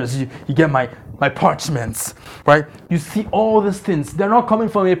letters, you get my parchments, right? You see all these things. They're not coming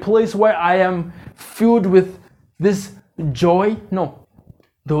from a place where I am filled with this joy. No,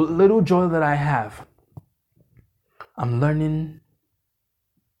 the little joy that I have, I'm learning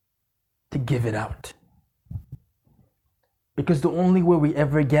to give it out. Because the only way we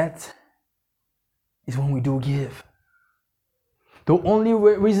ever get is when we do give. The only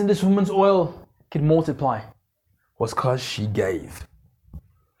reason this woman's oil could multiply was because she gave.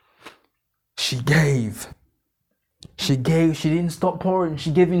 She gave. She didn't stop pouring.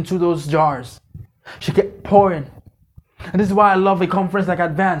 She gave into those jars. She kept pouring. And this is why I love a conference like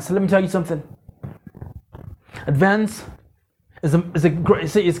Advance. Let me tell you something. Advance is a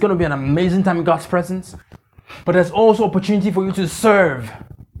great, it's going to be an amazing time in God's presence. But there's also opportunity for you to serve.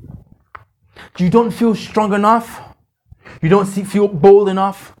 You don't feel strong enough. You don't feel bold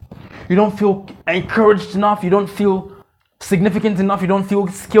enough. You don't feel encouraged enough. You don't feel significant enough. You don't feel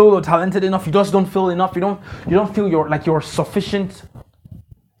skilled or talented enough. You just don't feel enough. You don't feel you're sufficient,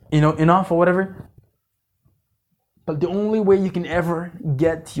 enough or whatever. But the only way you can ever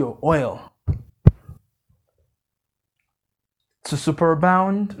get your oil to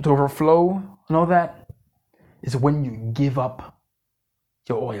superabound, to overflow, and all that, is when you give up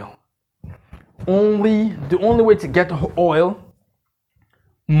your oil. The only way to get oil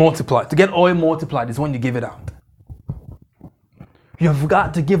multiplied, is when you give it out. You've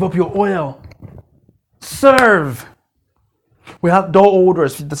got to give up your oil. Serve. We have door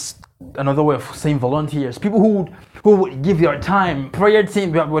orders. That's another way of saying volunteers. People who would give their time. Prayer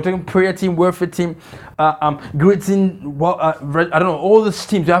team. We're talking prayer team, welfare team, greeting. I don't know, all these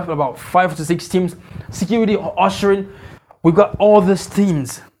teams. We have about 5 to 6 teams. Security, ushering. We've got all these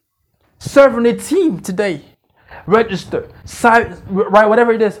teams. Serve on a team today. Register. Right,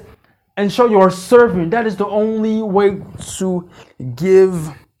 whatever it is. Ensure you're serving. That is the only way to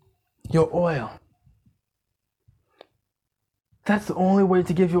give your oil. That's the only way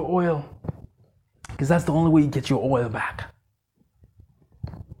to give your oil. Because that's the only way you get your oil back.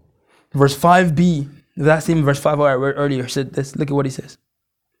 Verse 5b, that same verse 5 I read earlier said this. Look at what he says.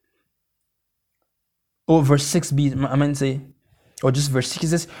 Oh, verse 6b, I meant to say, or just verse 6, he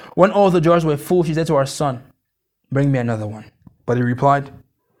says, when all the jars were full, she said to our son, bring me another one. But he replied,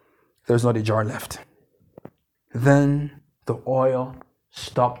 there's not a jar left. Then the oil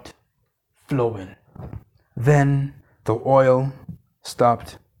stopped flowing. The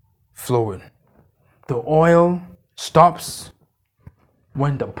oil stops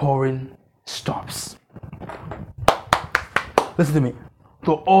when the pouring stops. Listen to me.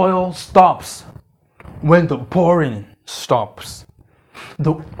 The oil stops when the pouring stops.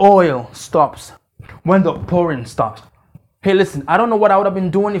 The oil stops when the pouring stops. Hey, listen, I don't know what I would have been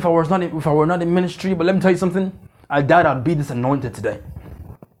doing if I were not in ministry, but let me tell you something. I doubt I'd be this anointed today.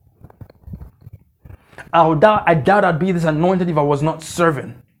 I doubt I'd be this anointed if I was not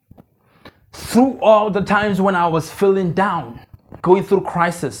serving. Through all the times when I was feeling down, going through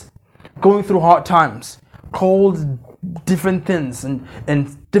crisis, going through hard times, called different things and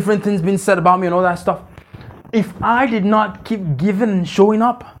different things being said about me and all that stuff. If I did not keep giving and showing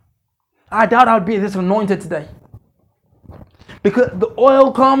up, I doubt I'd be this anointed today. Because the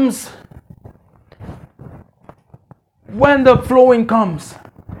oil comes when the flowing comes,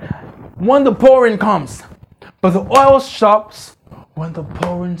 when the pouring comes. But the oil stops when the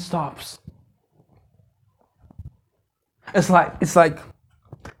pouring stops. It's like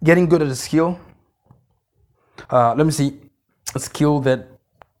getting good at a skill. Let me see, a skill that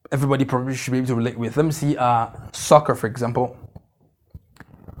everybody probably should be able to relate with. Let me see, soccer, for example.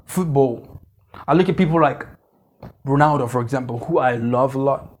 Football. I look at people like Ronaldo, for example, who I love a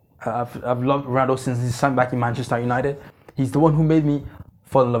lot. I've loved Ronaldo since he signed back in Manchester United. He's the one who made me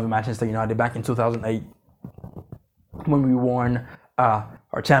fall in love with Manchester United back in 2008 when we won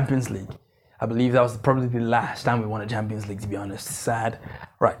our Champions League. I believe that was probably the last time we won a Champions League, to be honest. Sad.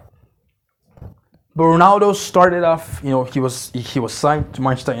 Right. But Ronaldo started off, he was signed to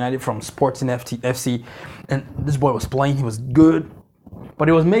Manchester United from Sporting FC, and this boy was playing. He was good, but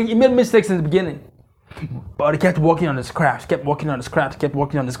he made mistakes in the beginning. But he kept working on his craft,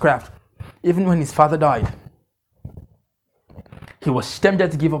 Even when his father died, he was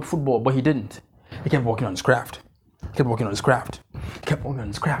tempted to give up football, but he didn't. He kept working on his craft.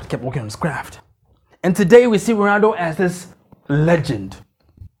 And today we see Ronaldo as this legend,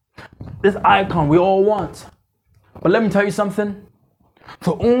 this icon we all want. But let me tell you something.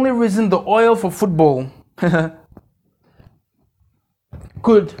 The only reason the oil for football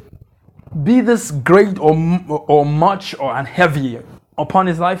could be this great or much or heavy upon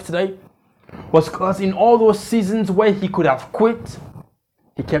his life today was because in all those seasons where he could have quit,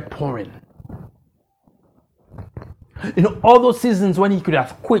 he kept pouring. In all those seasons when he could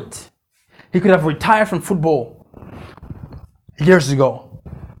have quit, he could have retired from football years ago,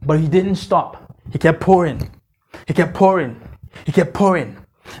 but he didn't stop. He kept pouring. He kept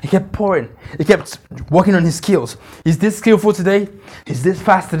working on his skills. Is this skillful today? Is this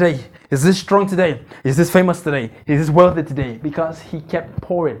fast today? Is this strong today? Is this famous today? Is this wealthy today? Because he kept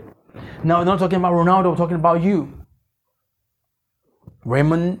pouring. Now, we're not talking about Ronaldo, we're talking about you.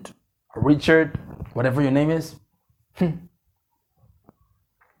 Raymond, Richard, whatever your name is.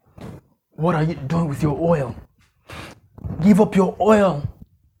 What are you doing with your oil? Give up your oil.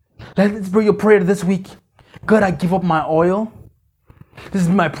 Let's pray your prayer this week. God, I give up my oil. This is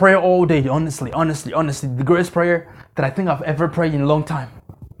my prayer all day, honestly. The greatest prayer that I think I've ever prayed in a long time.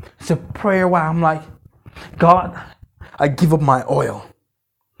 It's a prayer where I'm like, God, I give up my oil.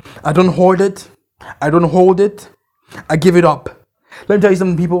 I don't hoard it. I don't hold it. I give it up. Let me tell you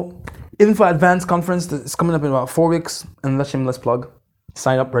something, people. Even for Advanced Conference, it's coming up in about 4 weeks. And that's shameless plug.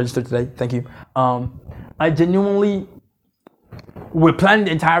 Sign up, register today. Thank you. I genuinely, we planned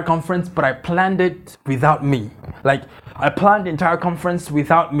the entire conference, but I planned it without me. Like, I planned the entire conference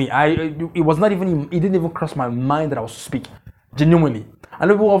without me. It didn't even cross my mind that I was to speak. Genuinely. I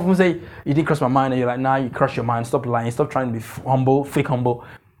know people often say, it didn't cross my mind, and you're like, nah, you crossed your mind. Stop lying. Stop trying to be humble, fake humble.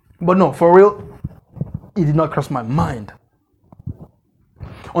 But no, for real, it did not cross my mind.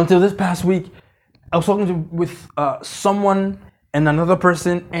 Until this past week, I was talking with someone and another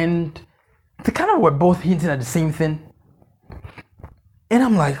person, and they kind of were both hinting at the same thing. And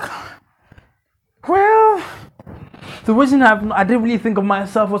I'm like, well, the reason I didn't really think of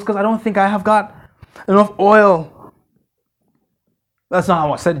myself was because I don't think I have got enough oil. That's not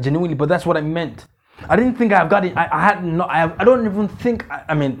how I said it genuinely, but that's what I meant. I didn't think I've got it. I don't even think.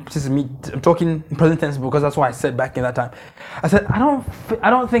 This is me. I'm talking in present tense because that's what I said back in that time. I said I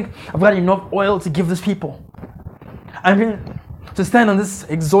don't think I've got enough oil to give these people. I mean, to stand on this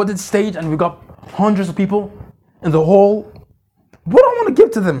exalted stage and we've got hundreds of people in the hall. What do I want to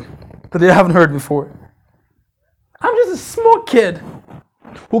give to them that they haven't heard before? I'm just a small kid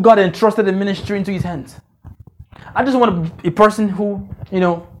who got entrusted a ministry into his hands. I just want to be a person who,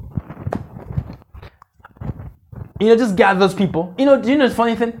 just gathers people. Do you know the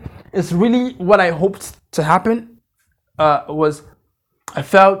funny thing? It's really what I hoped to happen. I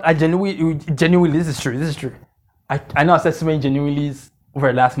genuinely, this is true. I know I said so many genuinely's over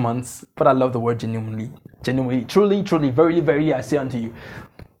the last months, but I love the word genuinely, truly, verily, verily, I say unto you.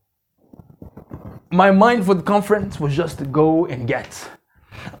 My mind for the conference was just to go and get.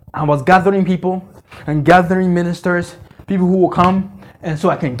 I was gathering people and gathering ministers, people who will come and so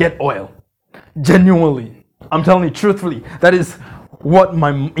I can get oil. Genuinely, I'm telling you truthfully, that is what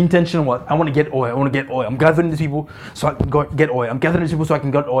my intention was. I want to get oil. I'm gathering these people so I can get oil. I'm gathering these people so I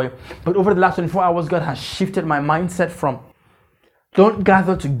can get oil. But over the last 24 hours, God has shifted my mindset from don't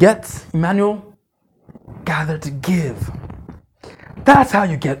gather to get, Emmanuel, gather to give. That's how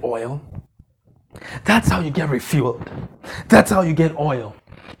you get oil. That's how you get refueled. That's how you get oil.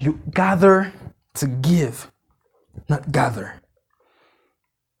 You gather to give, not gather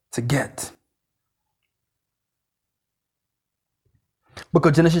to get. Book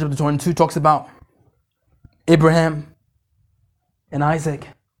of Genesis chapter 22 talks about Abraham and Isaac.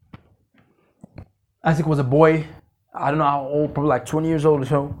 Isaac was a boy, I don't know how old, probably like 20 years old or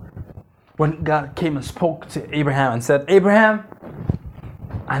so, when God came and spoke to Abraham and said, Abraham,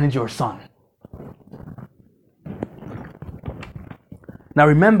 I need your son. Now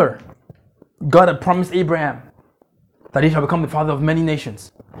remember, God had promised Abraham that he shall become the father of many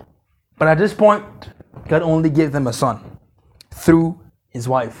nations. But at this point, God only gave them a son through his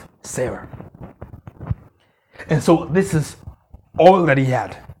wife, Sarah. And so this is all that he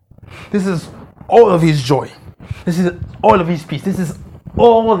had. This is all of his joy. This is all of his peace. This is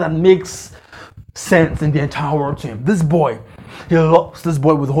all that makes sense in the entire world to him. This boy, he loves this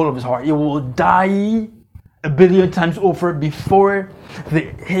boy with the whole of his heart. He will die 1 billion times over before the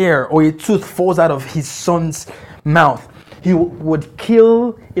hair or a tooth falls out of his son's mouth. He would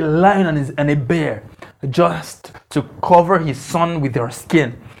kill a lion and a bear just to cover his son with their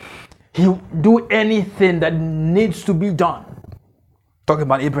skin. He would do anything that needs to be done. Talking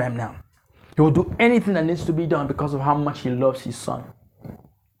about Abraham now. He will do anything that needs to be done because of how much he loves his son,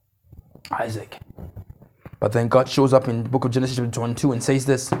 Isaac. But then God shows up in the book of Genesis chapter 22 and says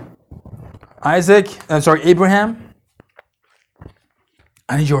this. Abraham,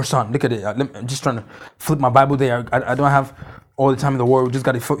 I need your son. Look at it. I'm just trying to flip my Bible there. I don't have all the time in the world. We just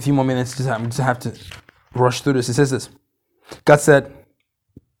got a few more minutes. I just have to rush through this. It says this. God said,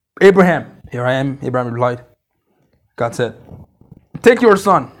 Abraham, here I am. Abraham replied. God said, take your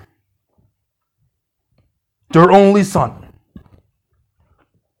son, your only son,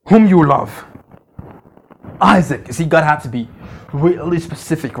 whom you love, Isaac. You see, God had to be really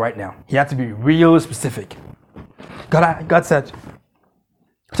specific right now. He had to be real specific. God said,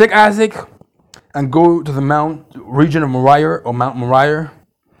 take Isaac and go to the region of Moriah or Mount Moriah,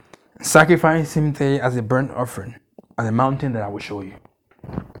 and sacrifice him there as a burnt offering on the mountain that I will show you.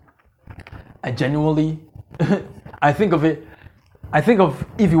 I genuinely, I think of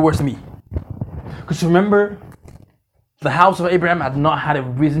if it was me. Because remember, the house of Abraham had not had a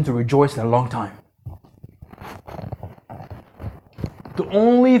reason to rejoice in a long time. The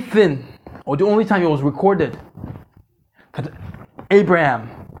only thing, or the only time it was recorded that Abraham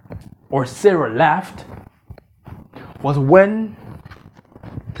or Sarah laughed was when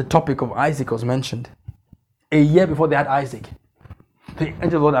the topic of Isaac was mentioned. A year before they had Isaac, the angel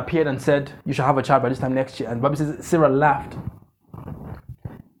of the Lord appeared and said, you shall have a child by this time next year. And the Bible says Sarah laughed.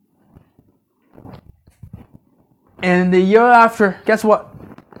 And the year after, guess what?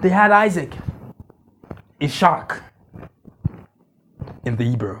 They had Isaac. Ishak in the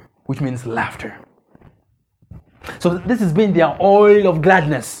Hebrew, which means laughter. So this has been their oil of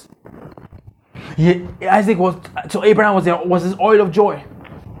gladness. Abraham was his oil of joy.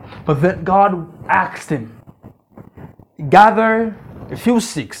 But then God asked him, gather a few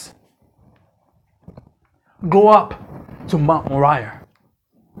sticks, go up to Mount Moriah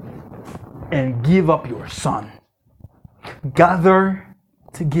and give up your son. Gather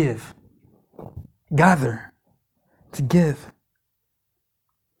to give. Gather to give.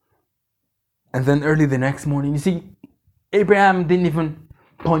 And then early the next morning, you see, Abraham didn't even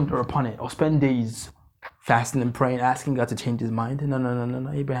ponder upon it or spend days fasting and praying, asking God to change his mind.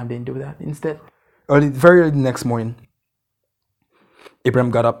 No. Abraham didn't do that. Instead, very early the next morning,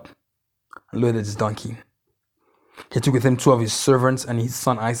 Abraham got up and loaded his donkey. He took with him 2 of his servants and his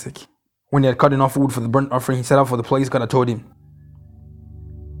son Isaac. When he had cut enough wood for the burnt offering, he set out for the place God had told him.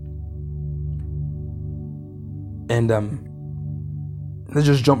 And let's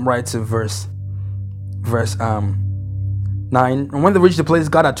just jump right to verse 9. And when they reached the place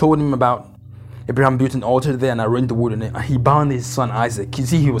God had told him about, Abraham built an altar there and arranged the wood on it. And he bound his son Isaac. You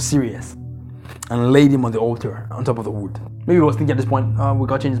see, he was serious. And laid him on the altar on top of the wood. Maybe he was thinking at this point, will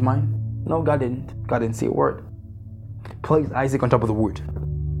God change his mind? No, God didn't. God didn't say a word. Placed Isaac on top of the wood.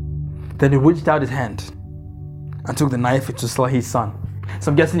 Then he reached out his hand and took the knife to slay his son. So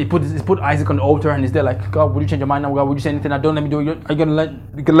I'm guessing he put Isaac on the altar and he's there like, God, would you change your mind now? God, would you say anything? Don't let me do it. Are you gonna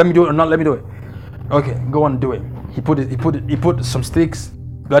let me do it or not let me do it? Okay, go on and do it. He put some sticks.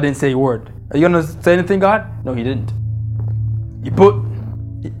 God didn't say a word. Are you gonna say anything, God? No, he didn't. He put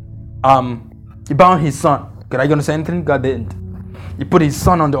He bound his son. God, are you going to say anything? God didn't. He put his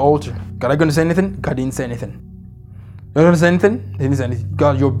son on the altar. God, are you going to say anything? God didn't say anything. You're not going to say anything? He didn't say anything.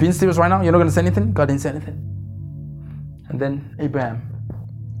 God, you're being serious right now? You're not going to say anything? God didn't say anything. And then Abraham,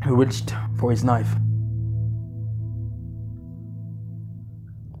 he reached for his knife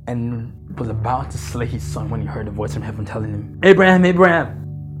and was about to slay his son when he heard a voice from heaven telling him, Abraham, Abraham.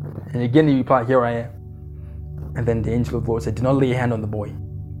 And again he replied, here I am. And then the angel of the Lord said, do not lay your hand on the boy.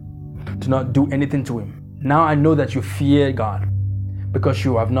 Do not do anything to him. Now I know that you fear God, because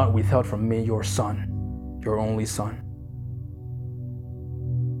you have not withheld from me your son, your only son.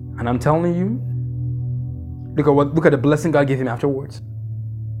 And I'm telling you, look at the blessing God gave him afterwards.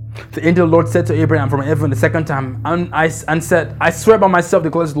 The angel of the Lord said to Abraham from heaven the second time, and said, I swear by myself,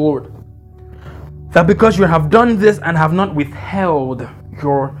 declares the Lord, that because you have done this and have not withheld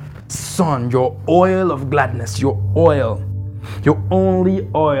your son, your oil of gladness, your oil, your only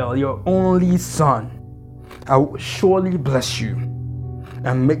oil, your only son, I will surely bless you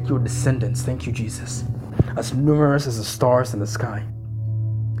and make your descendants, thank you Jesus, as numerous as the stars in the sky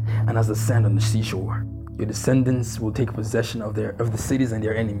and as the sand on the seashore. Your descendants will take possession of the cities and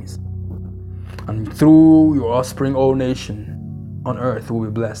their enemies. And through your offspring, all nation on earth will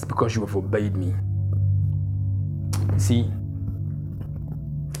be blessed, because you have obeyed me. You see,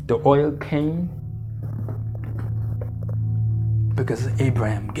 the oil came because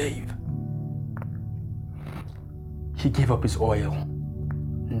Abraham gave. He gave up his oil.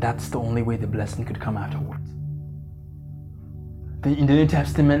 And that's the only way the blessing could come afterwards. In the New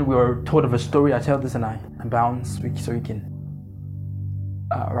Testament, we are told of a story. I tell this and I bounce so you can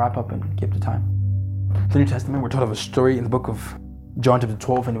wrap up and keep the time. In the New Testament, we're told of a story in the book of John chapter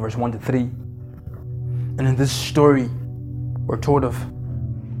 12 and verse 1 to 3. And in this story, we're told of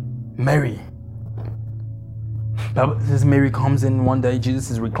Mary. This Mary comes in one day.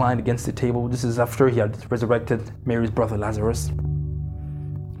 Jesus is reclined against the table. This is after he had resurrected Mary's brother Lazarus.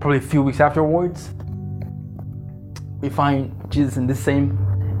 Probably a few weeks afterwards, we find Jesus in this same,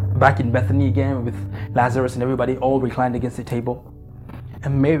 back in Bethany again with Lazarus and everybody all reclined against the table.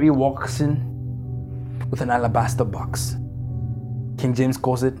 And Mary walks in with an alabaster box. King James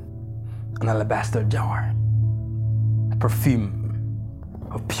calls it an alabaster jar. A perfume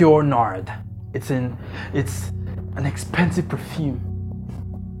of pure nard. It's an expensive perfume.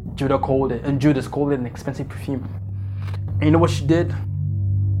 Judas called it an expensive perfume. And you know what she did?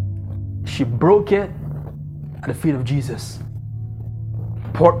 She broke it at the feet of Jesus.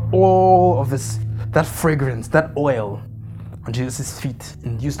 Poured all of that fragrance, that oil on Jesus' feet,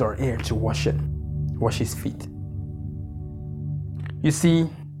 and used her hair to wash his feet. You see,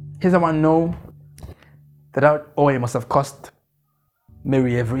 here's how I know that oil must have cost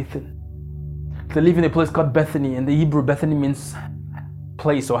Mary everything. They live in a place called Bethany, and the Hebrew Bethany means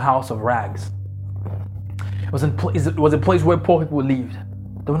place or house of rags. It was a place where poor people lived.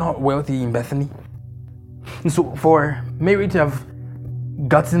 They were not wealthy in Bethany. And so for Mary to have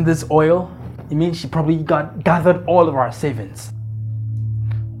gotten this oil, it means she probably gathered all of our savings.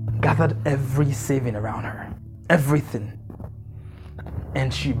 Gathered every saving around her. Everything.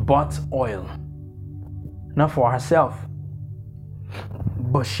 And she bought oil. Not for herself.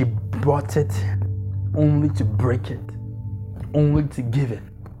 But she bought it only to break it. Only to give it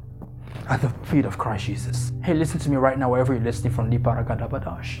at the feet of Christ Jesus. Hey, listen to me right now wherever you're listening from.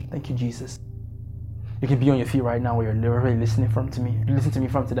 Thank you, Jesus. You can be on your feet right now where you're really listening to me. Listen to me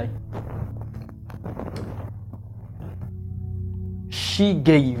from today. She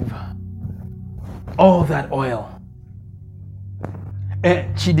gave all that oil.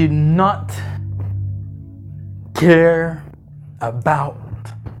 And she did not care about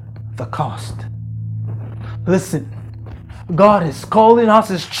the cost. Listen, God is calling us,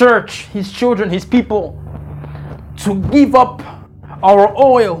 His church, His children, His people, to give up our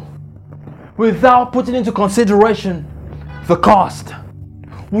oil without putting into consideration the cost.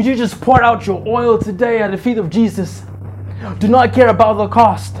 Would you just pour out your oil today at the feet of Jesus? Do not care about the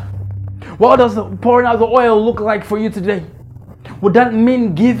cost. What does pouring out the oil look like for you today? Would that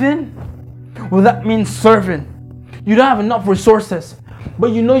mean giving? Would that mean serving? You don't have enough resources,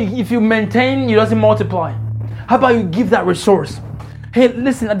 but you know if you maintain, it doesn't multiply. How about you give that resource? Hey,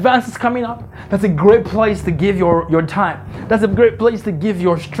 listen, Advance is coming up. That's a great place to give your time. That's a great place to give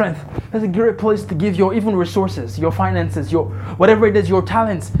your strength. That's a great place to give your even resources, your finances, your whatever it is, your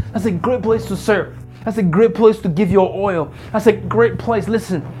talents. That's a great place to serve. That's a great place to give your oil. That's a great place.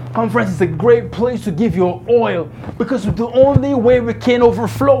 Listen, conference is a great place to give your oil, because the only way we can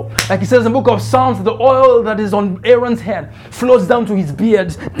overflow, like it says in the book of Psalms, the oil that is on Aaron's head flows down to his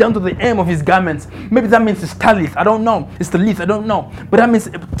beard, down to the hem of his garments. Maybe that means it's talith. I don't know. It's talith. I don't know. But that means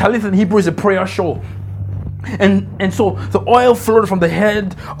talith in Hebrew is a prayer shawl. And so the oil flowed from the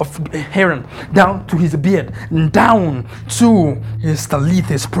head of Aaron down to his beard, down to his talith,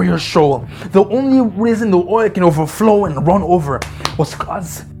 his prayer shawl. The only reason the oil can overflow and run over was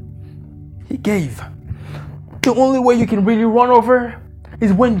because he gave. The only way you can really run over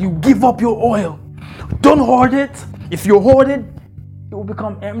is when you give up your oil. Don't hoard it. If you hoard it, it will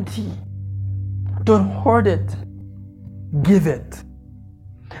become empty. Don't hoard it. Give it.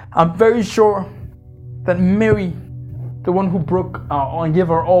 I'm very sure that Mary, the one who broke and gave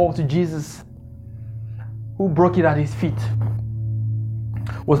her all to Jesus, who broke it at his feet,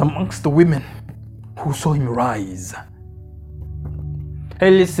 was amongst the women who saw him rise. Hey,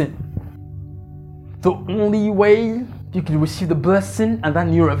 listen. The only way you can receive the blessing and that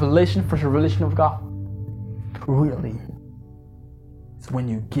new revelation, fresh revelation of God, really, is when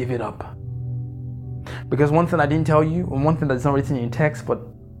you give it up. Because one thing I didn't tell you, and one thing that's not written in text, but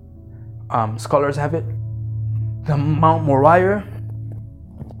scholars have it, the Mount Moriah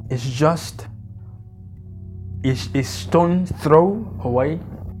is just a stone throw away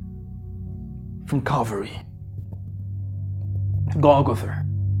from Calvary, Golgotha.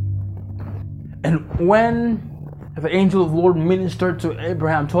 And when the angel of the Lord ministered to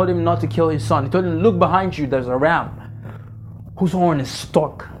Abraham, told him not to kill his son, he told him, look behind you, there's a ram whose horn is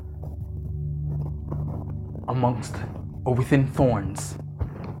stuck amongst or within thorns.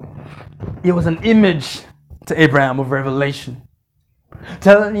 It was an image to Abraham of revelation,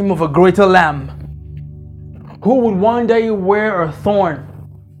 telling him of a greater lamb who would one day wear a thorn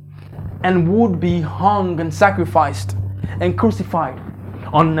and would be hung and sacrificed and crucified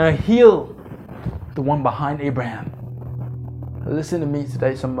on a hill, the one behind Abraham. Listen to me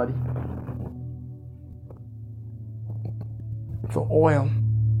today, somebody. The oil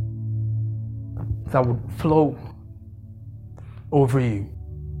that would flow over you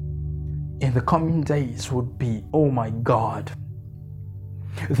in the coming days would be, oh my God,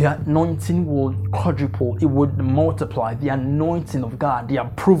 the anointing will quadruple, it would multiply. The anointing of God, the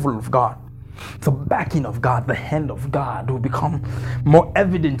approval of God, the backing of God, the hand of God will become more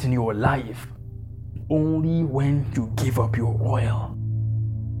evident in your life only when you give up your oil.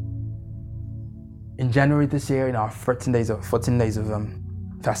 In January this year, in our 14 days of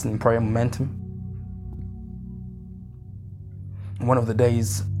fasting and prayer momentum, one of the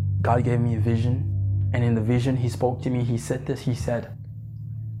days God gave me a vision, and in the vision he spoke to me. He said this, he said,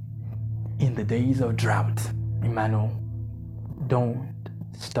 in the days of drought, Emmanuel, don't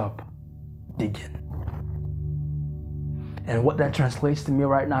stop digging. And what that translates to me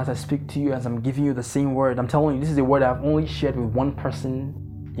right now as I speak to you, as I'm giving you the same word, I'm telling you, this is a word I've only shared with one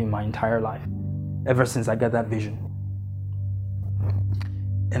person in my entire life, ever since I got that vision.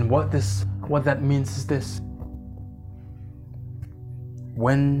 And what that means is this: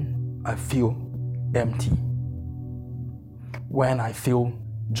 when I feel empty, when I feel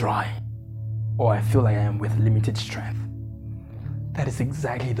dry, or I feel like I am with limited strength, that is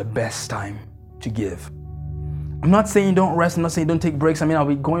exactly the best time to give. I'm not saying don't rest, I'm not saying don't take breaks. I mean, I'll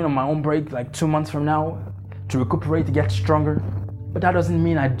be going on my own break like 2 months from now to recuperate, to get stronger. But that doesn't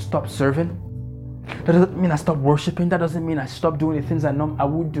mean I stop serving. That doesn't mean I stop worshiping. That doesn't mean I stop doing the things I know I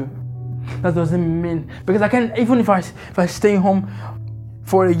would do. That doesn't mean, because I can, even if I stay home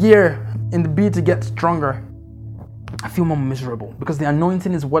for a year in the bid to get stronger, I feel more miserable, because the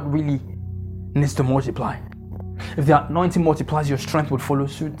anointing is what really needs to multiply. If the anointing multiplies, your strength would follow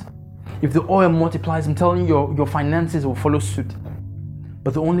suit. If the oil multiplies, I'm telling you, your finances will follow suit.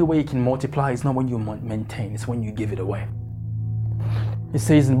 But the only way it can multiply is not when you maintain, it's when you give it away. It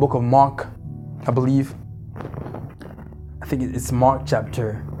says in the book of Mark, I believe, I think it's Mark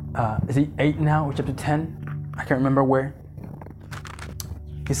chapter, is it 8 now or chapter 10? I can't remember where.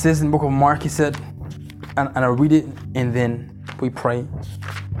 It says in the book of Mark, he said, and I'll read it and then we pray,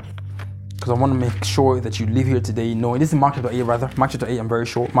 because I want to make sure that you leave here today knowing, this is Mark chapter 8 rather, Mark chapter 8, I'm very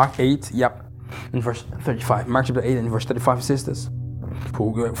sure, Mark 8, yep, in verse 35, Mark chapter 8 and verse 35 it says this: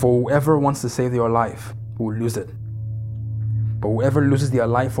 for whoever wants to save their life will lose it, but whoever loses their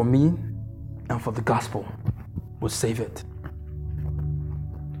life for me and for the gospel will save it.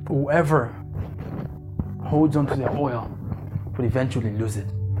 Whoever holds on to their oil will eventually lose it.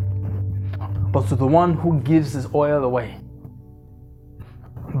 But to the one who gives his oil away,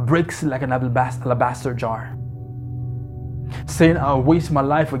 breaks it like an alabaster jar, saying, I'll waste my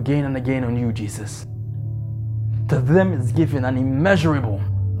life again and again on you, Jesus. To them is given an immeasurable,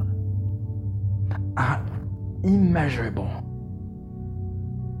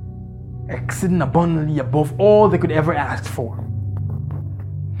 exceeding abundantly above all they could ever ask for.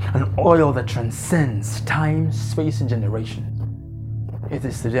 An oil that transcends time, space, and generation. It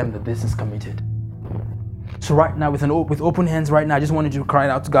is to them that this is committed. So right now, with open hands right now, I just wanted you to cry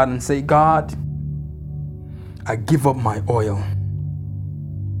out to God and say, God, I give up my oil.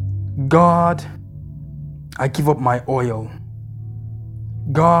 God, I give up my oil.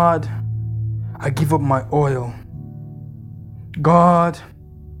 God, I give up my oil. God,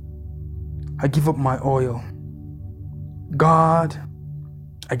 I give up my oil. God,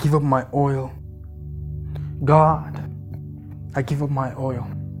 I give up my oil. God, I give up my oil.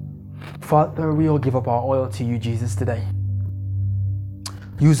 Father, we all give up our oil to you, Jesus, today.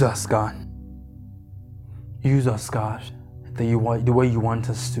 Use us, God. Use us, God, the way you want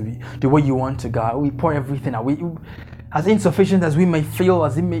us to be, the way you want to, God. We pour everything out. As insufficient as we may feel,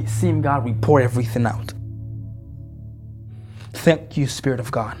 as it may seem, God, we pour everything out. Thank you, Spirit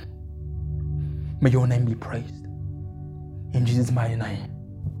of God. May your name be praised. In Jesus' mighty name.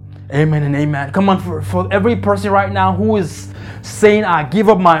 Amen and amen. Come on, for every person right now who is saying, I give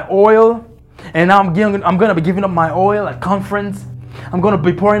up my oil, and I'm going to be giving up my oil at conference. I'm going to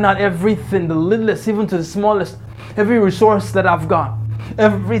be pouring out everything, the littlest, even to the smallest, every resource that I've got,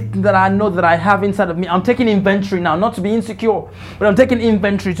 everything that I know that I have inside of me. I'm taking inventory now, not to be insecure, but I'm taking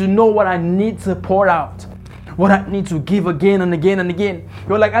inventory to know what I need to pour out, what I need to give again and again and again.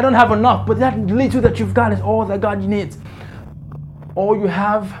 You're like, I don't have enough, but that little that you've got is all that God needs. All you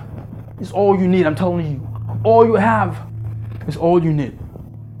have is all you need, I'm telling you. All you have is all you need.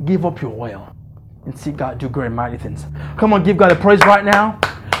 Give up your oil and see God do great and mighty things. Come on, give God a praise right now,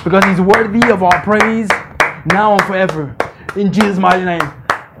 because He's worthy of our praise now and forever. In Jesus' mighty name.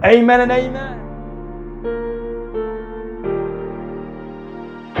 Amen and amen.